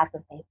times that he has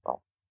been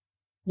faithful.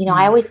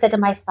 I always said to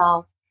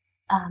myself,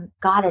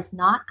 God has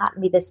not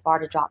gotten me this far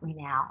to drop me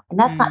now. And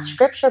that's not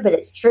scripture, but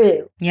it's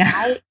true. Yeah.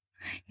 Right?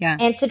 Yeah.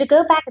 And so to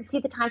go back and see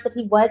the times that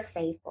he was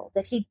faithful,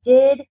 that he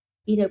did,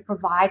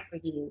 provide for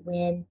you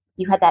when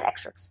you had that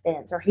extra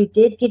expense, or he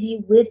did give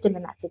you wisdom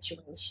in that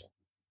situation,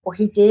 or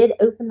he did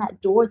open that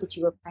door that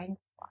you were praying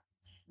for.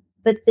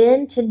 But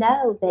then to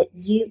know that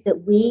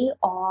we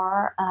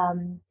are,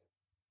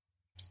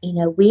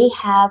 we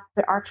have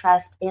put our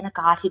trust in a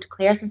God who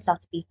declares himself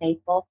to be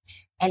faithful.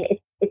 And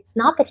it's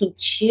not that he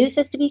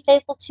chooses to be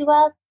faithful to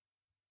us.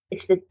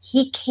 It's that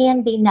he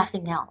can be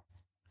nothing else.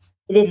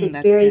 It is his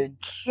very good.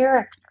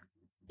 character.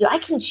 I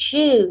can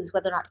choose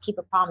whether or not to keep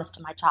a promise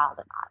to my child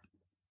or not,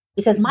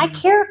 because my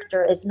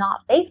character is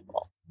not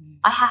faithful.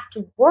 I have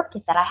to work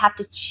at that. I have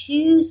to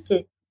choose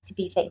to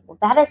be faithful.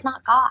 That is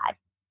not God.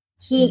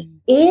 He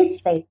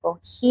is faithful.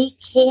 He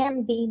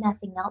can be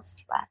nothing else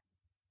to us.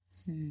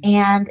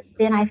 And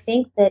then I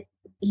think that,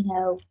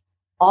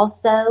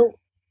 also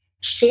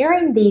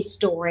sharing these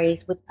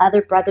stories with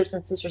other brothers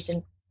and sisters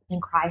in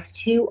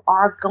Christ who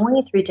are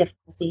going through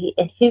difficulty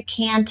and who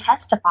can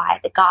testify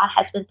that God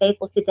has been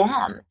faithful to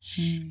them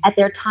at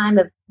their time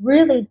of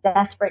really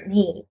desperate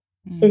need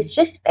is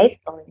just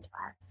faith-filling to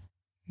us.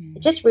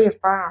 It just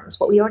reaffirms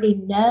what we already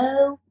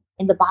know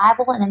in the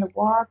Bible and in the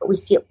Word, but we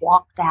see it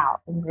walked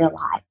out in real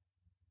life.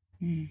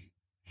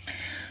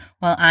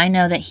 Well, I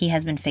know that he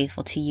has been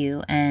faithful to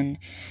you, and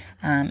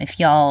if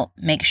y'all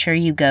make sure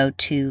you go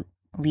to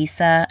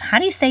Lisa, how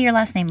do you say your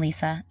last name,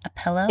 Lisa?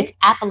 Apello? It's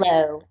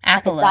Apello.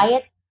 Apello. Like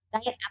a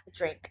diet apple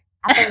drink.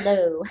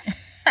 Apello.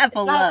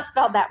 Apello. Not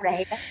spelled that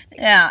right.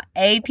 Yeah,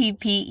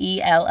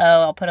 Appello.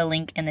 I'll put a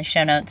link in the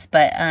show notes,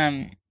 but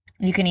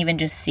you can even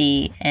just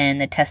see in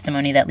the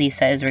testimony that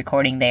Lisa is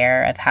recording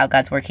there of how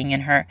God's working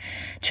in her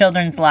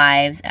children's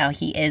lives, how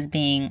he is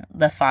being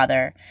the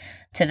father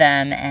to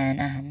them.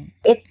 And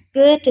it's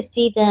good to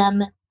see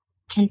them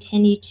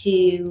continue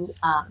to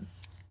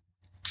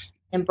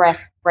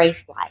embrace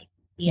life,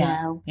 you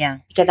know? Yeah.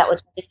 Because that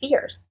was one of the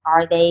fears.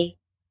 Are they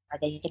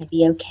going to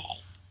be okay?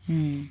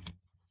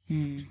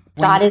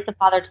 God is the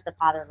father to the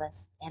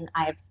fatherless, and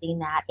I have seen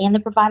that. And the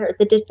provider,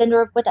 the defender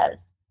of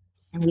widows.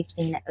 And we've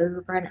seen it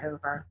over and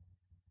over.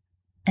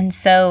 And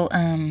so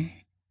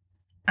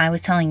I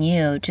was telling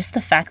you, just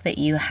the fact that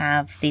you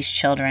have these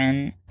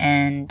children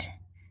and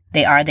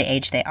they are the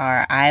age they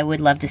are, I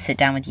would love to sit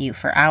down with you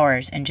for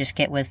hours and just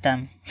get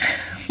wisdom.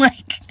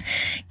 Like,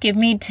 give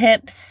me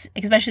tips,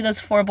 especially those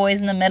 4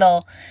 boys in the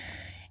middle.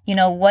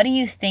 What do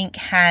you think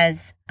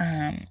has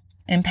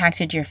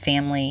impacted your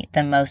family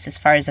the most as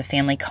far as a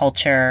family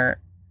culture,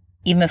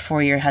 even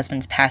before your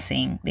husband's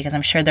passing? Because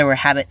I'm sure there were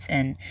habits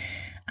and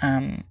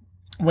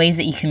ways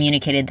that you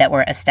communicated that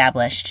were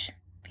established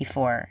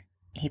before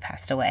he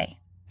passed away.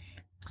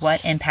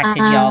 What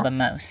impacted y'all the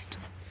most?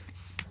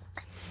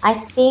 I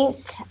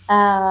think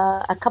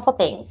a couple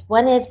things.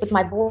 One is with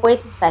my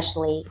boys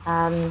especially.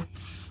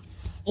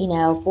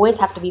 Boys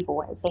have to be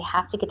boys. They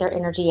have to get their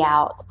energy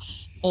out.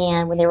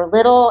 And when they were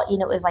little,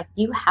 it was like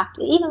you have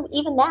to,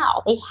 even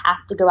now, they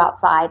have to go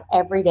outside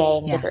every day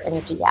and get their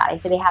energy out.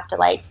 So they have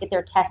to get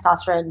their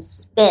testosterone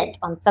spent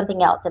on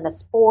something else, in a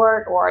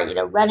sport or,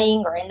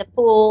 running or in the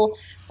pool,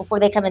 before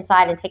they come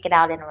inside and take it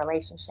out in a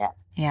relationship.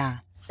 Yeah.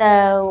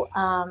 So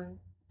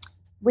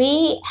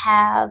we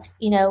have,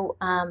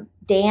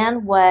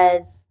 Dan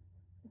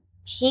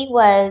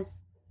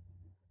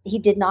he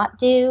did not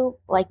do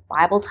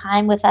Bible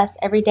time with us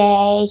every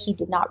day. He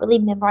did not really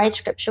memorize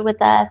scripture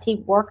with us. He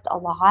worked a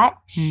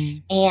lot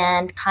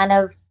and kind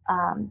of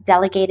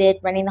delegated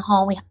running the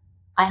home.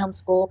 I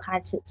homeschool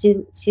kind of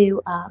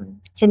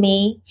to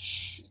me.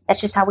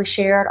 That's just how we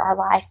shared our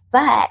life.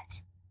 But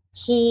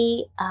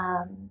he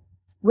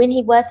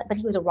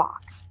was a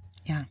rock.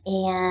 Yeah.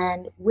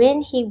 And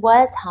when he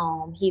was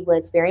home, he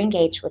was very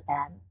engaged with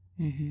them.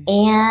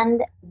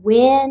 And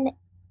when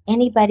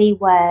anybody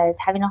was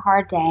having a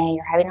hard day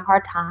or having a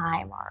hard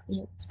time, or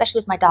especially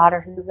with my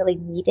daughter who really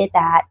needed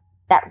that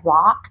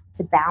rock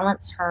to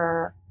balance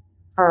her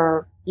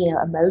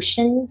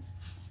emotions,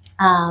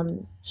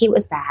 he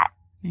was that.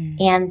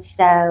 And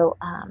so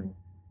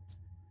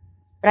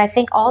But I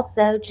think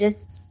also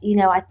just,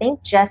 I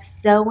think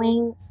just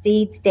sowing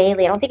seeds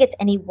daily. I don't think it's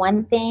any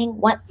one thing.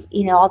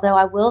 Although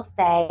I will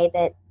say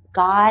that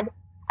God,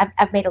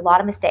 I've made a lot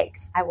of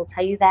mistakes. I will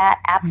tell you that.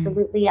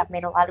 Absolutely. I've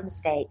made a lot of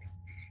mistakes.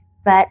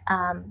 But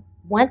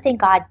one thing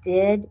God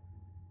did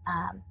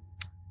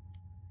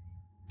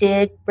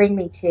bring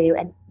me to,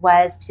 and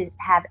was to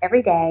have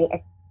every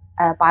day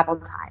a Bible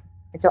time.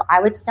 And so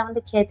I would sit down with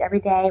the kids every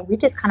day. We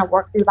just kind of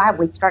worked through the Bible.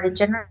 We'd start in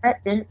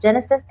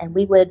Genesis, and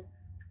we would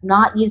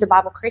not use a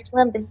Bible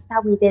curriculum. This is how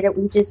we did it.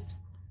 We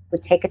just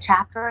would take a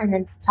chapter and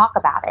then talk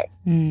about it.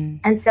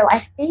 And so I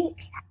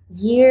think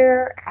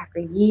year after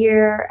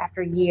year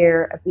after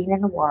year of being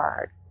in the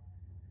Word,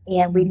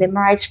 and we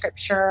memorized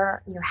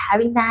Scripture,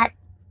 having that,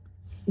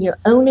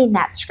 owning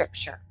that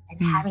Scripture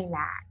and having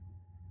that.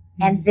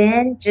 And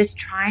then just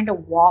trying to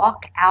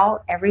walk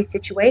out every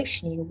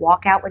situation. You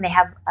walk out when they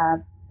have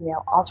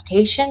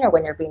altercation, or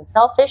when they're being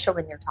selfish, or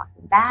when they're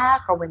talking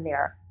back, or when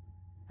they're,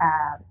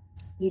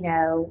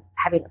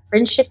 having a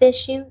friendship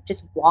issue,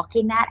 just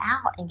walking that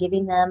out and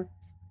giving them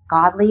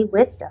godly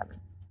wisdom.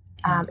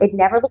 It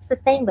never looks the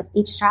same with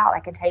each child,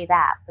 I can tell you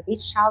that. With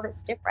each child,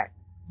 it's different.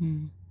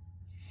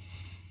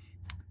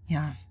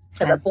 Yeah.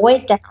 So the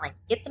boys, definitely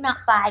get them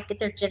outside, get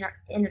their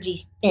energy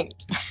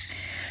spent.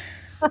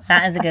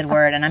 That is a good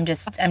word. And I'm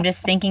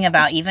just thinking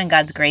about even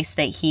God's grace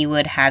that he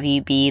would have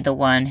you be the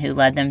one who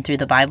led them through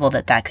the Bible,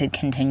 that could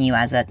continue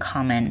as a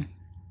common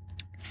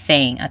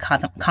thing, a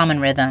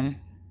common rhythm.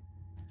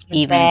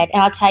 Even. And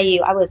I'll tell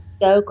you, I was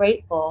so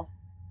grateful.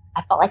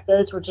 I felt like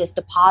those were just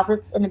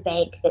deposits in a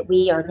bank that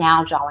we are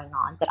now drawing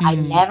on, that I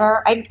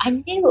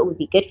knew it would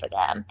be good for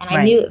them. And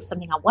I knew it was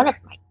something I wanted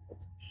for my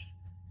kids.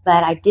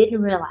 But I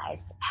didn't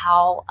realize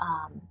how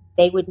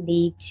they would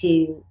need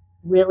to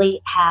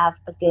really have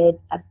a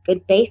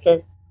good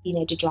basis,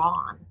 to draw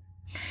on.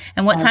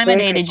 And what time of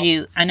day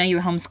grateful. I know you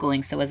were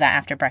homeschooling, so was that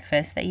after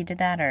breakfast that you did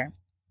that, or?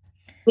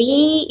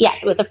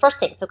 Yes, it was the first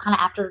thing. So kind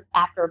of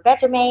after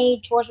beds are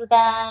made, chores were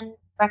done,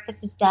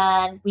 breakfast is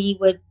done, we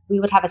would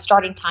have a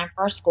starting time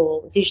for our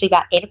school. It was usually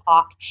about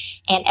 8:00,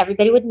 and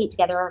everybody would meet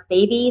together. Our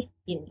babies,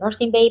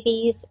 nursing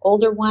babies,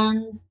 older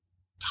ones,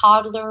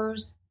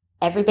 toddlers,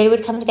 everybody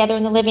would come together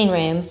in the living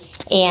room,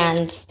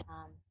 and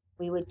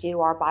we would do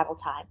our Bible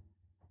time.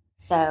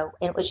 So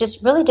it was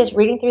just really just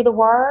reading through the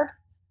Word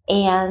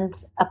and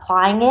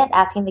applying it,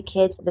 asking the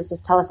kids, what does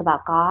this tell us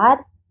about God?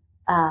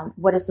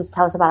 What does this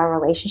tell us about our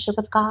relationship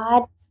with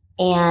God?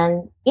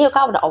 And,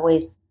 God would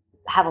always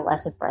have a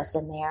lesson for us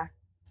in there.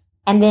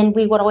 And then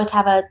we would always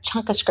have a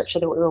chunk of Scripture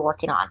that we were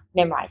working on,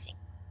 memorizing.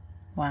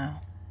 Wow.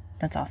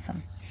 That's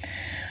awesome.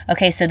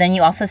 Okay, so then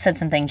you also said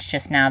some things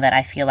just now that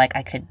I feel like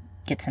I could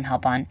get some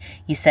help on.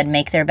 You said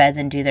make their beds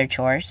and do their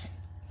chores.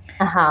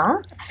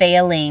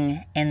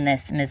 Failing in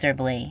this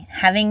miserably.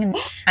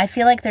 I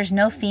feel like there's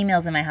no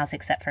females in my house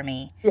except for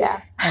me. Yeah.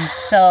 And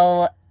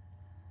so,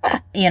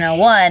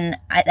 one,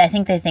 I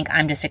think they think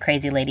I'm just a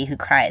crazy lady who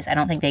cries. I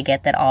don't think they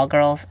get that all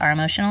girls are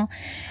emotional.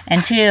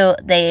 And two,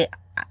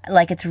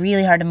 it's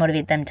really hard to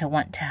motivate them to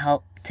want to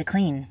help to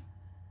clean.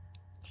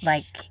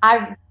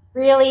 I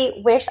really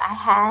wish I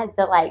had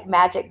the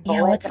magic bullet.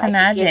 Yeah, what's the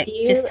magic?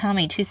 Just tell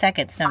me. 2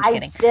 seconds. No, I'm just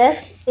kidding. I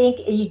just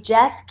think you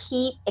just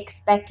keep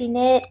expecting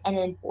it and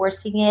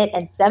enforcing it.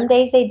 And some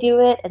days they do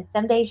it, and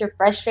some days you're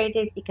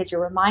frustrated because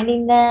you're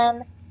reminding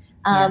them.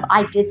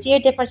 I did see a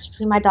difference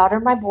between my daughter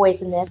and my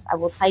boys in this. I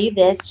will tell you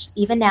this.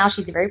 Even now,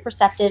 she's very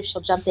perceptive.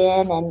 She'll jump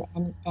in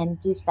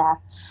and do stuff.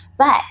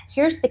 But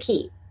here's the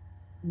key.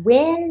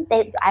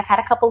 I've had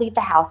a couple leave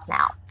the house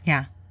now.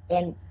 Yeah.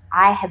 And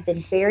I have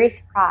been very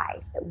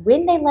surprised that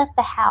when they left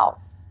the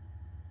house,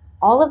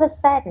 all of a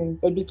sudden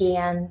they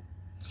began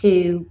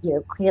to,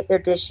 clean up their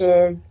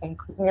dishes and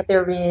clean up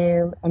their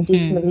room and do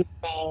some of these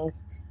things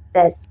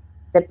that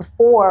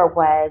before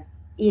was,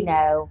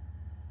 I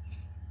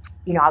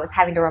was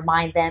having to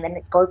remind them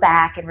and go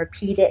back and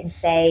repeat it and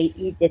say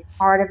you did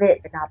part of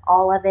it, but not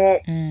all of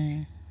it.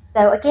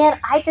 So again,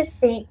 I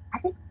think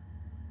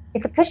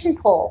it's a push and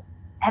pull,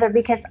 Heather,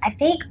 because I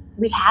think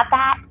we have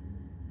that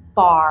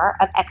bar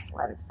of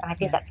excellence, and I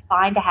think that's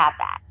fine to have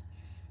that.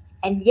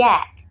 And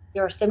yet,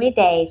 there are so many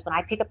days when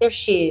I pick up their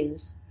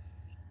shoes.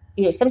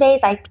 Some days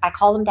I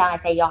call them down. I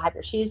say, y'all have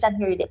your shoes down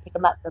here. You didn't pick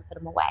them up. Go put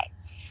them away.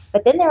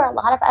 But then there are a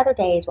lot of other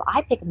days where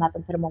I pick them up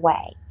and put them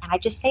away. And I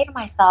just say to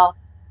myself,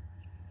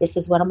 this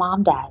is what a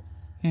mom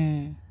does.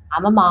 I'm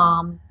a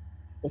mom.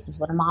 This is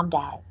what a mom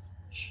does.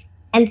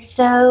 And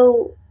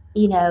so,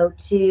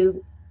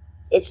 to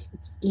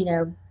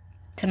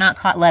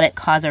not let it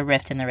cause a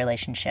rift in the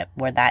relationship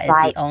where that is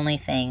the only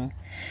thing.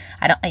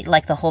 I don't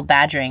like the whole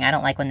badgering. I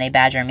don't like when they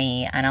badger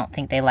me. I don't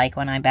think they like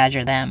when I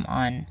badger them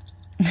on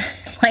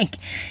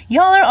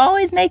y'all are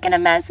always making a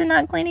mess and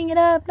not cleaning it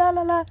up, blah,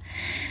 blah, blah.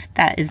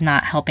 That is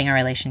not helping our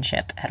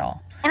relationship at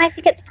all. And I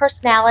think it's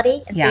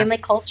personality and family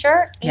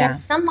culture.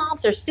 And some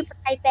moms are super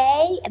type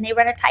A and they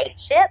run a tight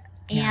ship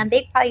and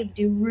they probably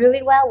do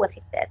really well with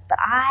this. But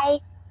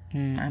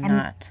I'm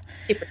not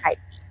super type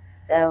B.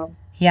 So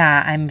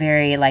Yeah, I'm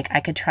very, like, I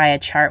could try a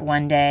chart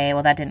one day.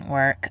 Well, that didn't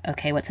work.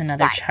 Okay, what's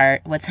another Right.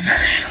 chart? What's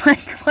another,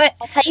 like, what?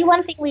 I'll tell you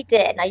one thing we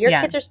did. Now, your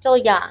Yeah, kids are still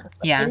young,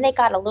 but yeah, when they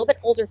got a little bit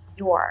older than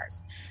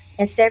yours,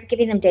 instead of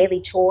giving them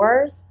daily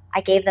chores, I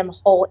gave them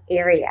whole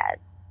areas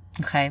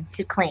okay,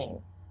 to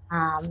clean.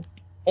 Um,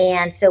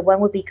 and so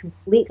one would be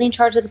completely in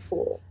charge of the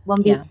pool.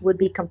 yeah, Would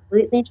be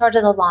completely in charge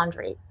of the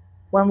laundry.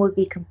 One would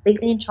be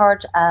completely in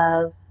charge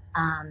of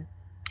um,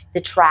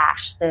 the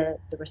trash, the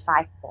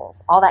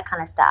recyclables, all that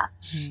kind of stuff.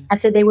 mm,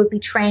 And so they would be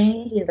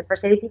trained. The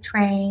first day they'd be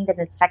trained, and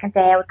the second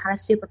day I would kind of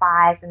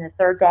supervise, and the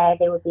third day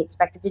they would be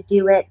expected to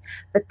do it.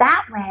 But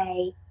that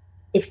way,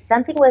 if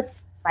something was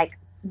like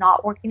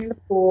not working in the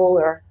pool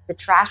or the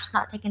trash was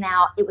not taken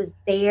out, it was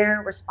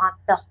their response.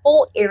 The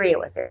whole area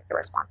was their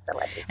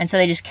responsibility. and so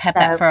they just kept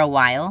that for a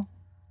while?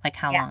 Like,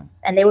 how long?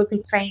 Yes, and they would be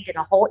trained in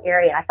a whole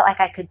area. And I felt like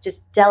I could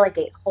just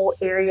delegate whole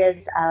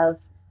areas of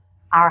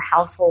our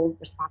household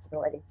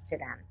responsibilities to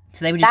them.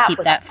 So they would just keep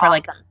that for,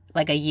 awesome.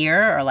 like a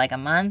year or like a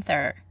month,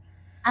 or?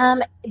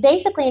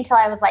 Basically until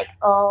I was like,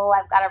 oh,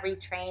 I've got to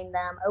retrain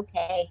them.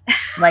 Okay.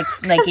 Like,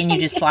 and you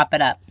just swap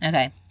it up.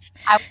 Okay.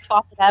 I would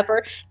swap it up,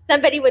 or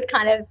somebody would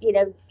kind of,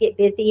 get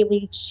busy and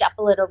we'd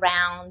shuffle it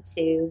around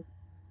to,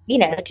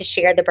 to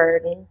share the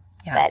burden.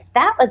 Yeah. But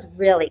that was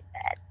really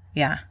good.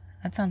 Yeah,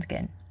 that sounds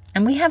good.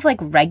 And we have, like,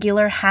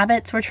 regular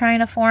habits we're trying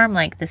to form.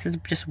 Like, this is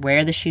just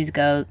where the shoes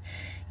go.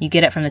 You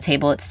get it from the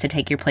table. It's to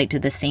take your plate to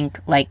the sink.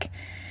 Like,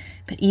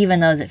 but even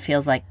those, it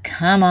feels like,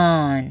 come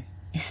on,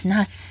 it's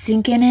not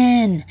sinking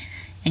in.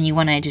 And you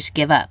want to just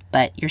give up.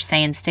 But you're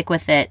saying stick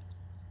with it,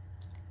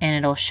 and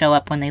it'll show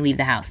up when they leave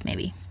the house,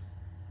 maybe.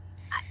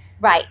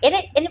 Right. And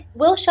it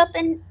will show up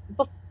in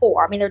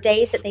before. I mean, there are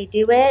days that they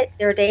do it.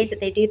 There are days that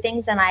they do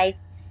things, and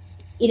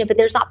but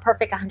there's not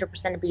perfect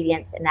 100%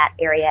 obedience in that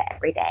area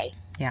every day.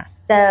 Yeah.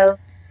 So,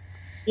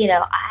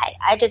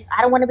 I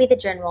don't want to be the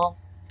general.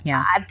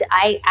 Yeah.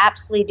 I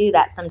absolutely do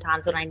that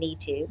sometimes when I need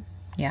to.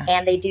 Yeah.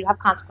 And they do have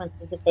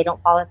consequences if they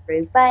don't follow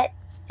through. But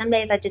some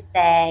days I just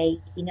say,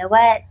 you know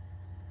what?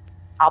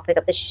 I'll pick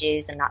up the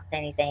shoes and not say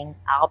anything.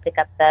 I'll pick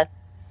up the.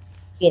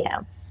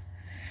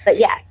 But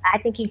yes, I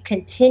think you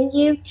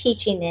continue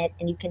teaching it,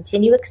 and you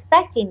continue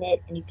expecting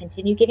it, and you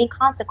continue giving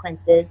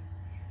consequences,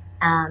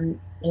 and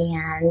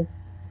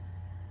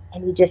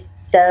you just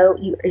sow.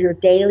 You're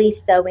daily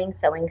sowing.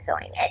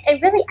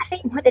 And really, I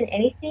think more than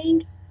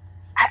anything,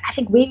 I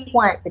think we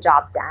want the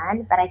job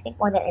done, but I think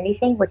more than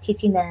anything, we're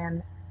teaching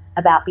them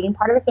about being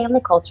part of the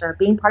family culture,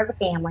 being part of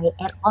the family,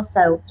 and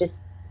also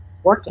just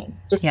working,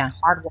 just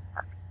hard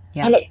work.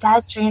 Yeah. And it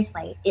does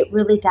translate. It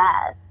really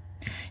does.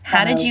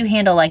 How did you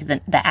handle, like,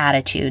 the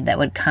attitude that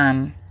would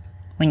come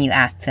when you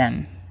asked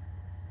them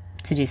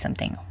to do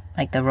something?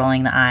 Like the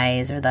rolling the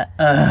eyes or the,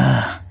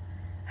 ugh.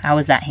 How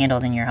was that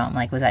handled in your home?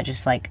 Like, was that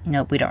just like,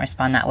 nope, we don't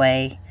respond that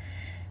way,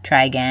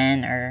 try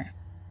again, or?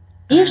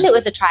 Usually it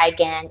was a try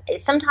again.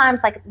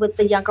 Sometimes, like, with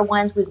the younger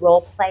ones, we'd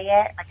role play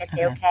it. Like, I'd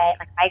say, okay.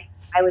 Like,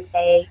 I would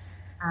say,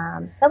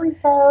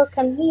 so-and-so,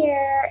 come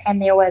here.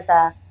 And there was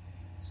a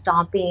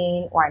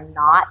stomping or a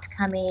not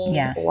coming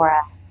or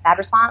a bad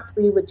response.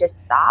 We would just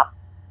stop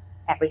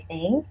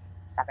everything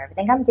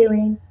I'm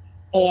doing,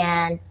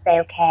 and say,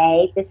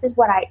 okay, this is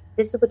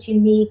what you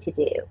need to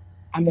do.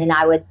 And then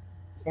I would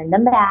send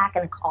them back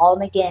and call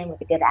them again with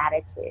a good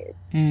attitude,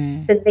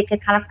 so that they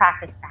could kind of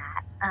practice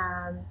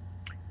that.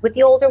 With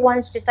the older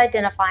ones, just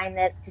identifying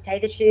that, to tell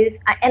you the truth,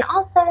 and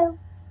also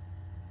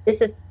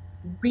this is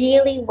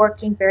really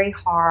working very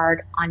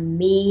hard on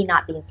me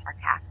not being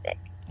sarcastic,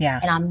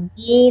 and on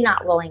me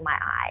not rolling my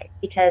eyes,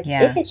 because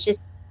if it's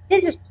just,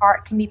 this is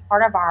can be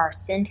part of our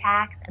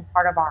syntax and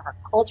part of our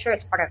culture.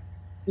 It's part of,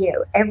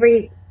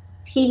 every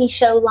TV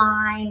show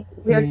line.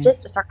 We're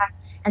just a sarcastic.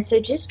 And so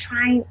just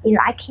trying,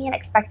 I can't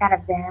expect that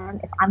of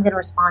them if I'm going to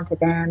respond to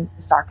them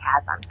with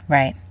sarcasm.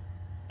 Right.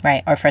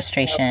 Or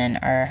frustration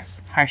or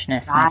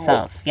harshness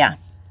myself. Yeah.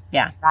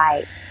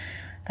 Right.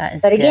 That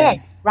is good. But good.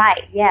 Again,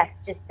 right.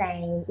 Yes. Just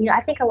saying, I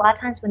think a lot of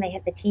times when they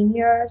hit the teen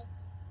years,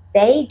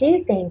 they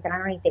do things that I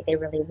don't even think they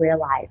really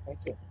realize they're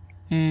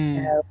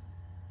doing. So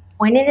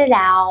pointing it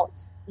out,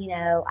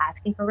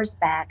 asking for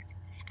respect.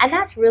 And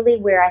that's really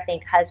where I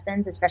think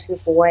husbands, especially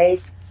with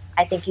boys,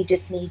 I think you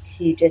just need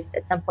to just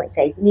at some point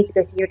say, you need to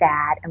go see your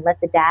dad, and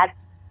let the dad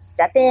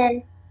step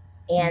in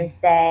and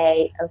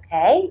say,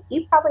 okay,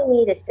 you probably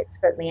need a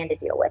 6-foot man to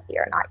deal with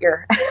here, not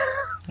your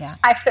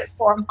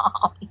 5'4"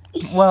 mom.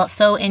 Well,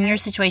 so in your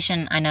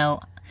situation, I know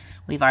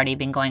we've already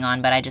been going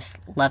on, but I just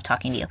love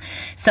talking to you.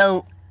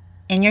 So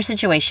in your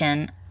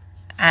situation,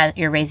 as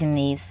you're raising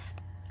these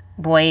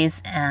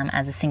boys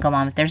as a single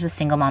mom, if there's a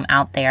single mom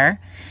out there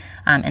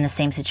in the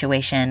same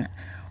situation,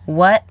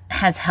 what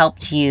has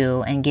helped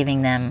you in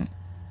giving them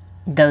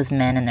those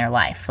men in their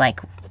life?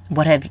 Like,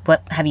 what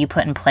have you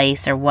put in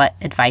place, or what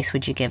advice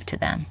would you give to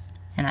them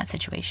in that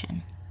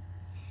situation?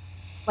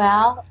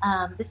 Well,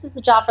 this is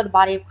the job for the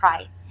body of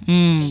Christ.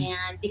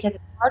 And because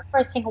it's hard for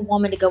a single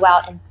woman to go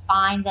out and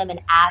find them and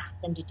ask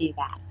them to do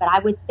that. But I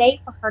would say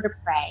for her to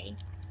pray,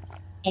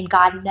 and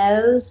God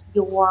knows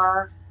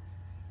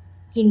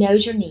He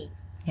knows your need.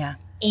 Yeah.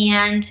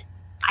 And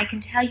I can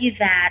tell you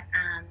that,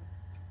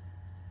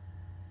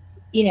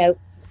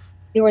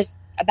 there was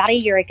about a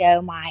year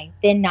ago, my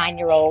then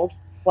 9-year-old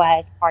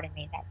was, pardon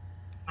me, that's,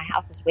 my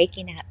house is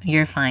waking up.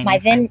 You're fine. My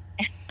then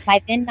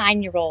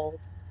 9-year-old,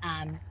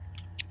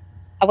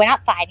 I went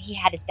outside. He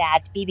had his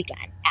dad's BB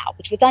gun out,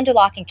 which was under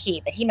lock and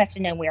key, but he must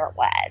have known where it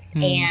was.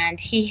 And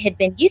he had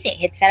been using it.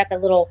 He had set up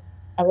a little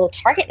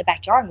target in the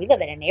backyard, and we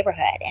live in a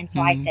neighborhood. And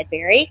so I said,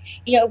 Barry,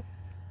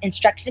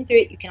 instructed him through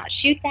it. You cannot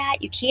shoot that.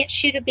 You can't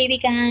shoot a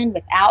BB gun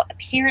without a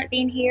parent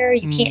being here.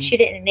 You can't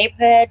shoot it in a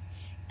neighborhood.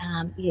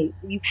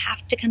 You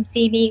have to come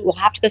see me. We'll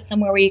have to go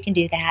somewhere where you can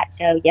do that.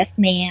 So yes,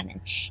 ma'am.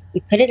 And we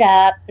put it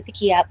up, put the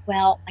key up.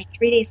 Well, like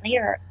 3 days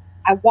later,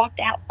 I walked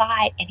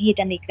outside and he had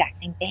done the exact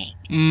same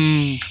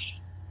thing.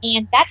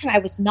 And that time I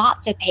was not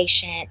so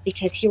patient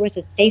because here was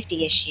a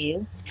safety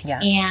issue. Yeah.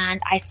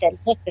 And I said,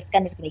 look, this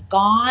gun is going to be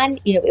gone.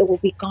 It will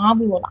be gone.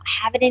 We will not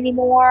have it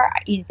anymore.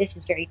 This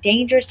is very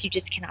dangerous. You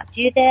just cannot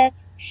do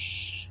this.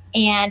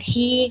 And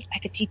I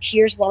could see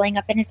tears welling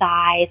up in his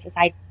eyes as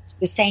I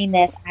was saying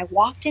this. I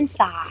walked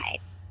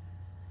inside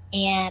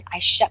and I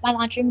shut my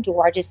laundry room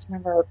door. I just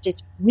remember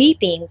just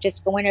weeping,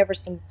 just going over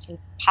some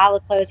pile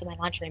of clothes in my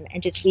laundry room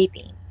and just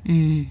weeping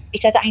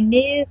because I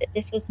knew that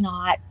this was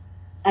not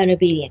an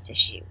obedience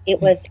issue. It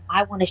was,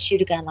 I want to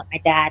shoot a gun like my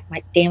dad.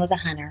 My dad was a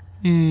hunter,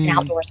 an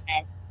outdoorsman.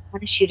 I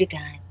want to shoot a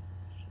gun.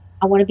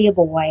 I want to be a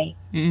boy.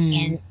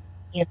 And,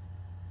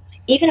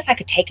 even if I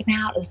could take him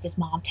out, it was his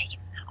mom taking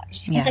him out. It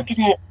just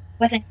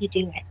wasn't gonna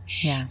do it.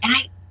 Yeah.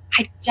 And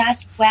I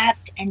just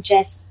wept and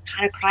just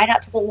kind of cried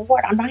out to the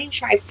Lord. I'm not even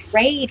sure I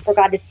prayed for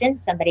God to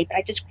send somebody, but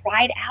I just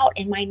cried out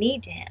in my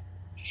need to him.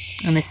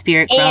 And the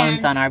Spirit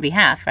groans on our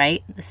behalf,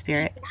 right? The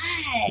Spirit.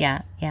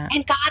 Yes. Yeah.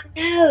 And God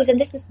knows. And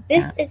this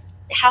is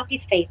how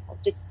he's faithful,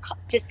 just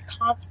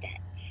constant.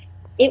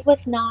 It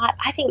was not,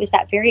 I think it was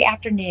that very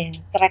afternoon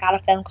that I got a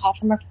phone call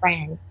from a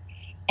friend.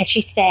 And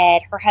she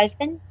said her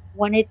husband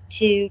wanted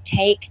to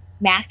take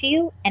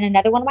Matthew and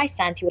another one of my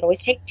sons. He would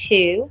always take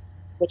two,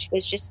 which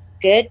was just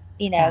good,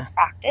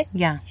 practice.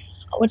 Yeah.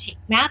 I would take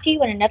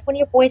Matthew and another one of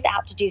your boys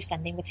out to do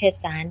something with his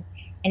son.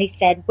 And he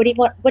said, what do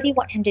you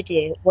want him to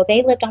do? Well,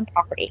 they lived on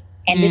property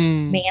and this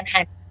man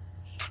hunted.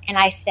 And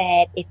I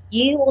said, if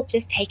you will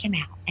just take him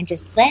out and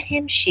just let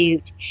him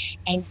shoot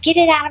and get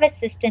it out of his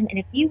system. And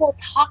if you will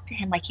talk to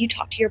him like you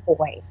talk to your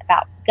boys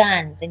about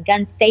guns and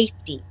gun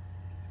safety,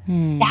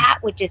 that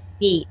would just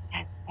be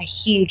a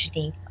huge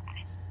need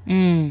for us.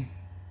 And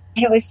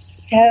it was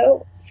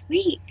so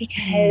sweet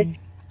because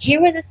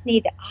here was this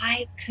need that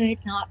I could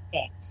not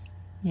fix.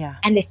 Yeah.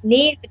 And this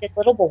need for this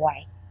little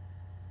boy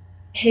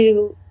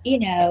who,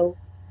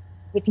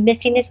 was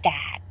missing his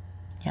dad.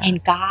 Yeah.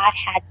 And God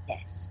had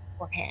this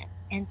for him.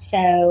 And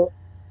so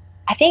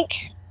I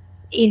think,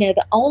 my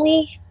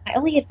only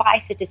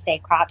advice is to say,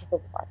 cry out to the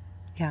Lord.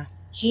 Yeah.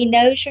 He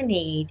knows your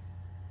need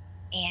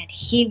and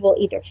he will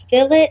either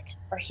fill it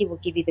or he will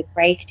give you the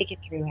grace to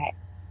get through it.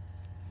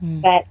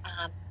 But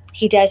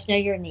he does know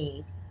your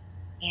need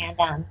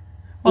and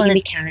you can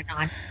be counted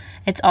on.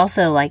 It's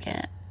also like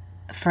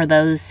for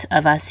those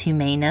of us who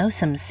may know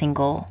some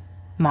single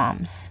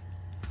moms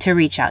to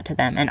reach out to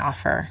them and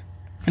offer.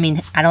 I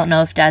mean, I don't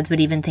know if dads would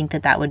even think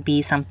that would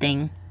be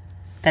something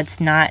that's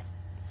not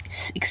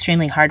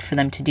extremely hard for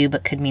them to do,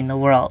 but could mean the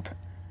world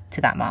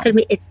to that mom.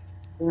 It's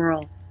the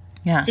world.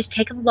 Yeah. Just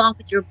take them along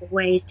with your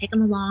boys. Take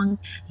them along.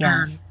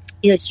 Yeah.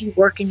 As you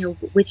work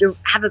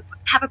have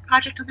a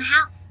project on the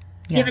house.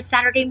 You have a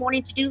Saturday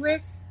morning to-do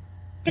list.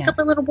 Pick up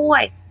a little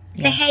boy.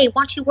 Say, hey,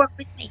 why don't you work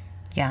with me?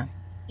 Yeah.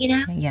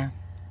 Yeah.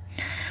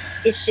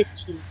 It's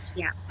just huge.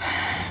 Yeah.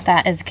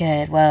 That is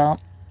good.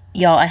 Well,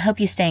 y'all, I hope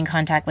you stay in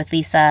contact with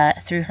Lisa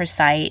through her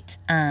site,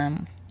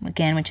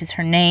 again, which is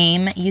her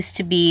name. It used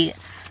to be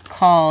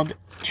called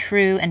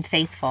True and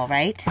Faithful,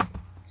 right?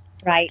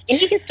 Right.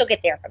 And you can still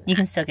get there from that. You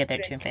can still get there,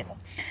 True and Faithful.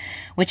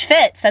 Which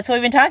fits. That's what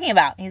we've been talking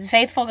about. He's a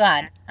faithful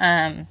God.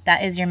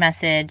 That is your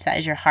message. That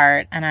is your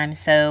heart. And I'm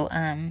so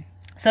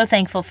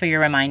thankful for your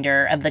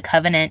reminder of the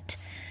covenant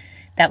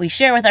that we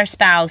share with our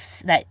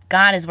spouse, that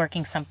God is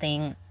working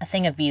a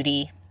thing of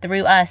beauty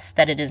through us,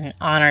 that it is an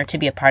honor to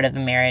be a part of a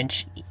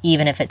marriage,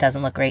 even if it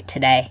doesn't look great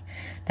today,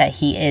 that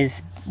he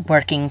is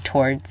working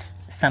towards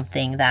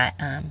something that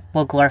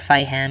will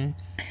glorify him.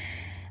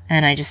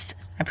 And I just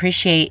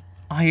appreciate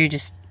all your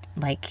just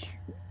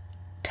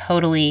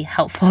totally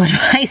helpful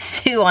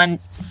advice too on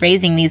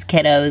raising these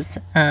kiddos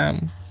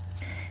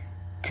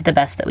to the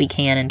best that we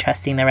can and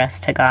trusting the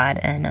rest to God.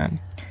 And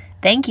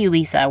thank you,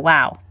 Lisa.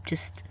 Wow.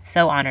 Just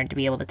so honored to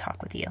be able to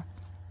talk with you.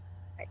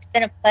 It's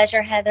been a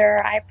pleasure,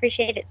 Heather. I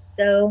appreciate it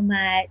so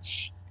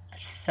much.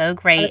 So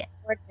great.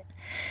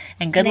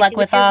 And good luck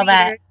with all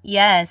that.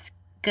 Yes.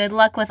 Good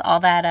luck with all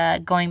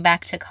that going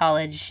back to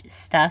college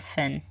stuff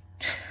and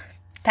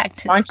back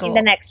to Launching school.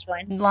 The next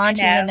one.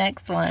 Launching the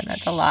next one.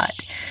 That's a lot.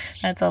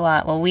 That's a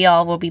lot. Well, we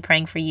all will be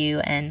praying for you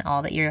and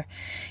all that you're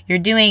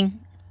doing.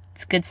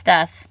 It's good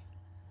stuff.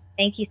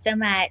 Thank you so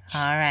much.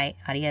 All right.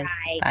 Adios.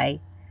 Bye.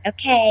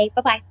 Okay.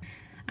 Bye-bye.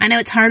 I know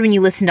it's hard when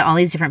you listen to all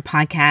these different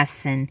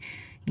podcasts and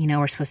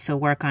We're supposed to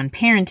work on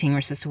parenting.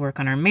 We're supposed to work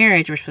on our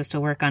marriage. We're supposed to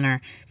work on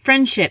our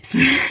friendships.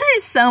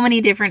 There's so many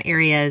different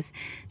areas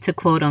to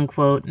quote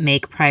unquote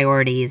make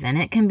priorities, and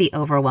it can be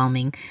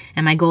overwhelming.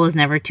 And my goal is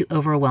never to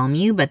overwhelm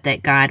you, but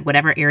that God,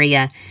 whatever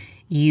area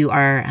you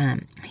are,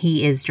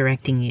 He is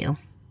directing you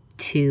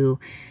to,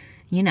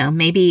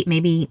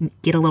 maybe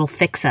get a little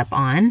fix up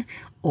on,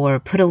 or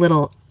put a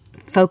little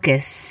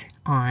focus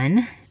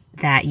on,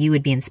 that you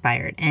would be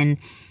inspired. And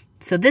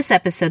so this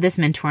episode, this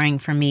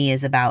mentoring for me,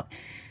 is about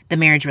the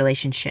marriage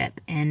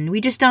relationship, and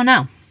we just don't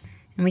know.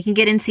 And we can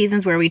get in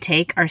seasons where we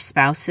take our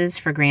spouses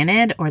for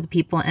granted, or the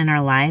people in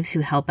our lives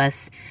who help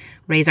us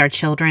raise our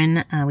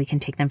children. We can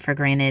take them for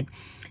granted.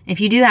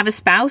 If you do have a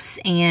spouse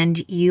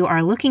and you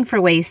are looking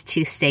for ways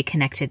to stay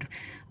connected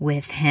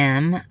with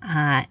him,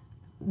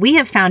 we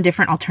have found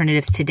different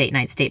alternatives to date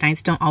nights. Date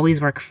nights don't always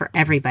work for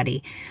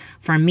everybody.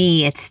 For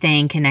me, it's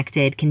staying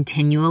connected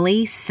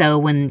continually. So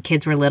when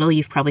kids were little,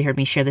 you've probably heard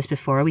me share this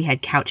before, we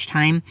had couch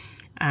time,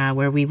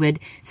 where we would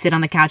sit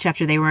on the couch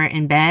after they were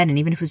in bed. And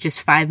even if it was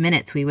just 5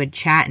 minutes, we would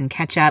chat and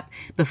catch up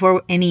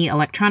before any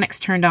electronics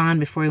turned on,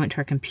 before we went to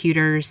our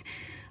computers.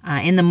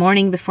 In the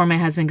morning, before my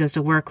husband goes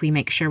to work, we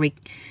make sure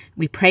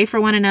we pray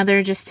for one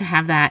another, just to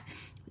have that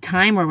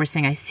time where we're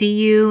saying, I see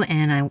you,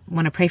 and I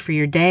want to pray for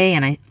your day,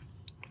 and I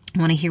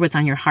want to hear what's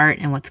on your heart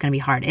and what's going to be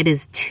hard. It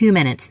is 2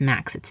 minutes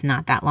max. It's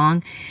not that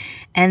long.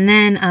 And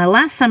then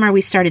last summer,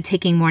 we started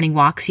taking morning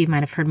walks. You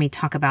might have heard me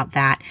talk about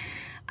that.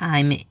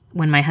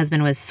 When my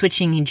husband was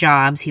switching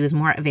jobs, he was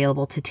more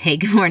available to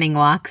take morning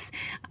walks.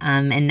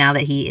 And now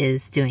that he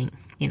is doing,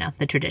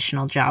 the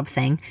traditional job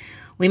thing,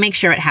 we make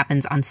sure it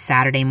happens on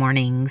Saturday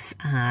mornings.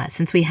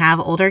 Since we have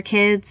older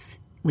kids,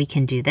 we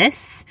can do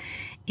this.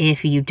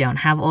 If you don't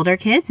have older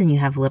kids and you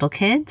have little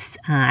kids,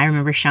 I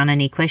remember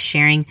Shauna Nyquist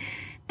sharing,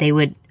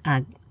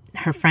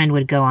 her friend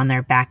would go on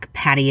their back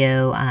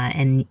patio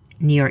in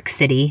New York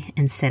City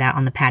and sit out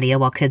on the patio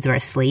while kids were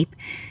asleep.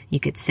 You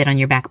could sit on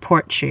your back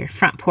porch or your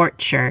front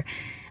porch, or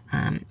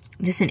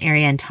just an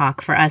area, and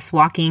talk. For us,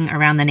 walking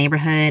around the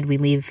neighborhood, we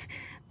leave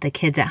the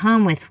kids at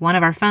home with one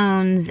of our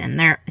phones, and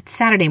it's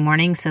Saturday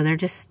morning, so they're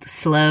just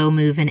slow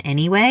moving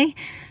anyway.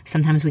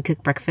 Sometimes we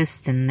cook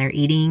breakfast and they're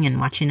eating and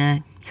watching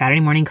a Saturday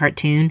morning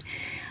cartoon.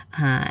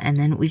 And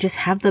then we just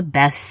have the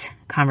best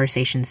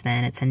conversations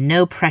then. It's a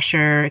no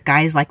pressure.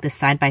 Guys like the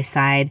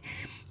side-by-side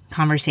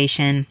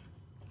conversation.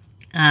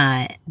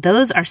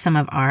 Those are some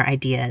of our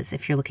ideas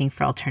if you're looking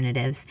for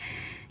alternatives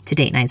to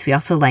date nights. We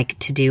also like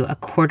to do a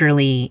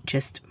quarterly,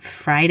 just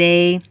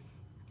Friday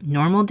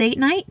normal date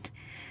night.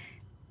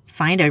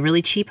 Find a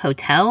really cheap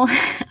hotel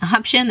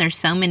option. There's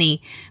so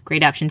many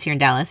great options here in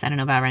Dallas. I don't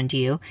know about around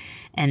you.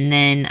 And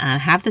then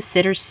have the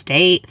sitter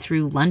stay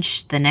through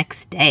lunch the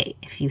next day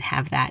if you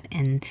have that.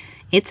 And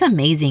it's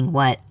amazing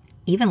what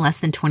even less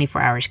than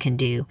 24 hours can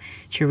do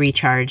to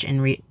recharge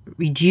and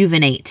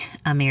rejuvenate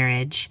a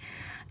marriage.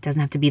 It doesn't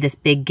have to be this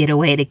big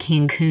getaway to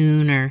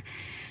Cancun or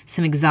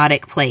some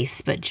exotic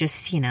place, but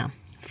just,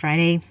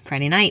 Friday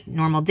night,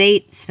 normal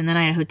date, spend the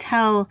night at a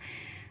hotel,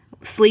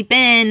 sleep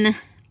in,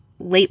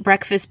 late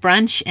breakfast,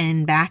 brunch,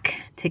 and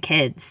back to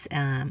kids.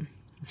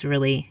 It's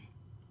really,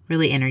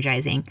 really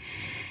energizing.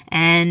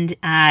 And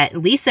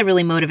Lisa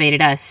really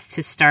motivated us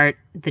to start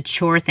the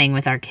chore thing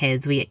with our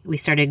kids. We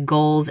started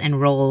goals and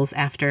roles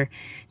after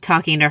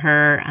talking to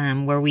her,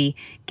 where we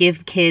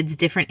give kids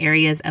different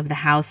areas of the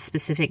house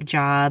specific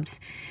jobs.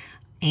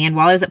 And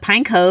while I was at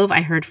Pine Cove, I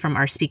heard from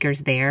our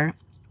speakers there,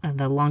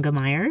 the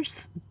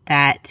Longameyers,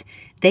 that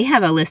they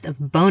have a list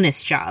of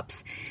bonus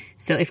jobs.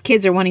 So if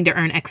kids are wanting to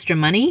earn extra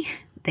money,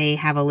 they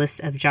have a list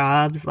of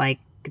jobs like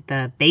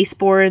the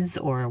baseboards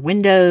or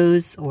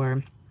windows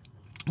or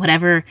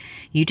whatever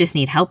you just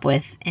need help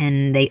with.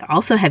 And they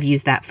also have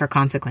used that for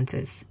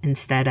consequences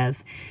instead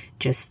of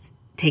just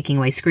taking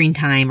away screen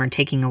time or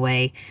taking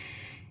away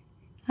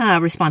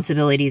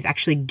responsibilities,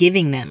 actually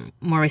giving them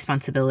more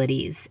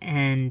responsibilities.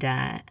 And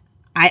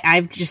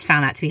I've just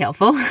found that to be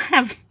helpful.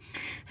 I've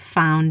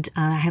found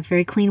I have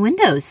very clean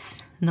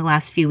windows in the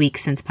last few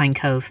weeks since Pine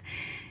Cove.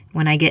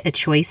 When I get a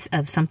choice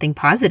of something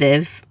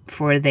positive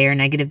for their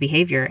negative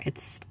behavior,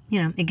 it's,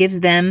 it gives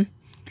them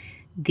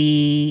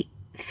the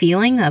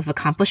feeling of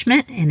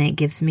accomplishment, and it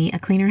gives me a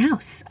cleaner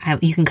house.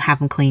 You can have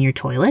them clean your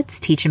toilets,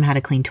 teach them how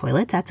to clean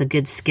toilets. That's a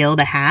good skill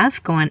to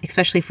have going,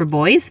 especially for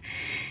boys.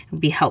 It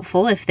would be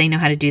helpful if they know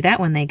how to do that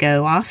when they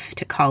go off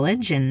to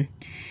college, and,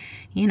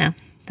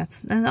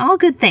 that's all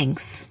good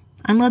things.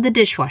 Unload the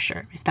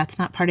dishwasher if that's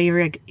not part of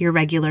your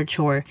regular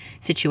chore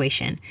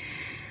situation.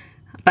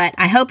 But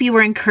I hope you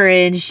were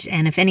encouraged,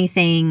 and if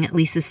anything,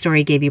 Lisa's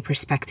story gave you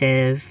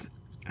perspective.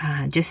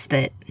 Just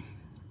that,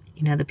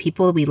 the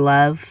people we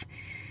love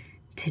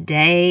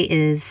today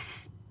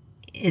is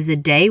a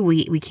day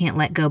we can't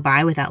let go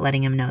by without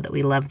letting them know that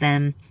we love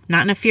them,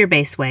 not in a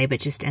fear-based way, but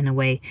just in a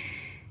way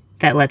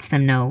that lets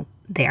them know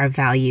they are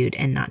valued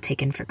and not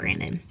taken for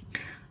granted.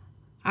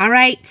 All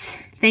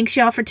right. Thanks,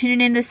 y'all, for tuning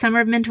in to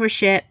Summer of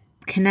Mentorship.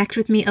 Connect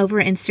with me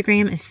over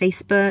Instagram and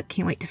Facebook.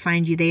 Can't wait to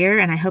find you there.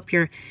 And I hope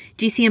your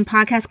GCM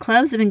podcast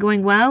clubs have been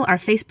going well. Our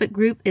Facebook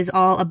group is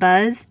all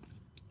abuzz.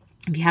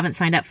 If you haven't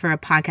signed up for a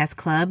podcast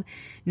club,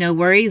 no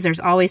worries. There's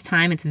always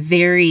time. It's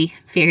very,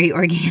 very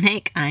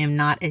organic. I am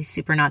not a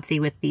super Nazi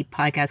with the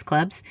podcast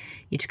clubs.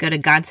 You just go to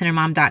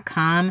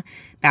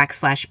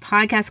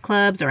godcenteredmom.com/podcast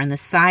clubs or in the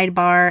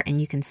sidebar,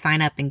 and you can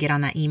sign up and get on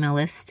that email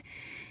list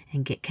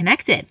and get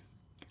connected.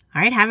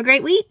 All right. Have a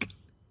great week.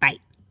 Bye.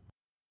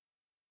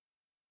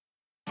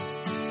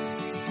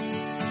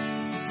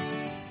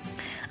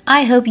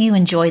 I hope you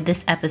enjoyed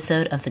this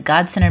episode of the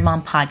God-Centered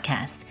Mom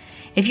podcast.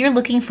 If you're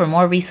looking for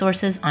more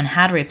resources on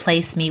how to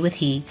replace me with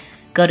he,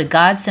 go to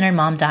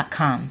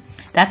godcenteredmom.com.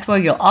 That's where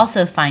you'll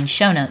also find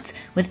show notes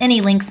with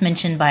any links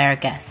mentioned by our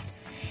guest.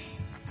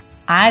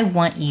 I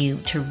want you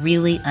to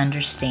really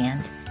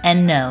understand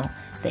and know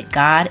that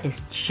God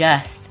is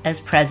just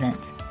as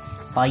present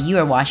while you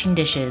are washing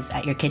dishes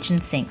at your kitchen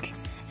sink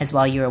as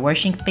while you are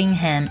worshiping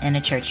Him in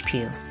a church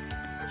pew.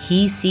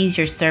 He sees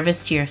your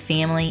service to your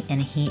family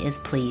and He is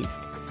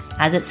pleased.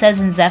 As it says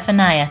in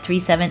Zephaniah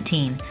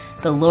 3:17,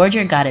 the Lord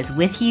your God is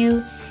with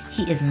you.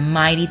 He is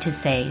mighty to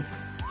save.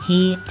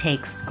 He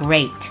takes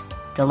great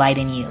delight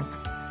in you.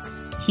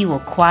 He will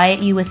quiet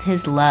you with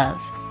His love,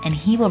 and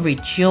He will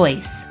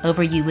rejoice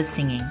over you with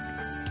singing.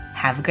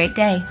 Have a great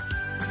day.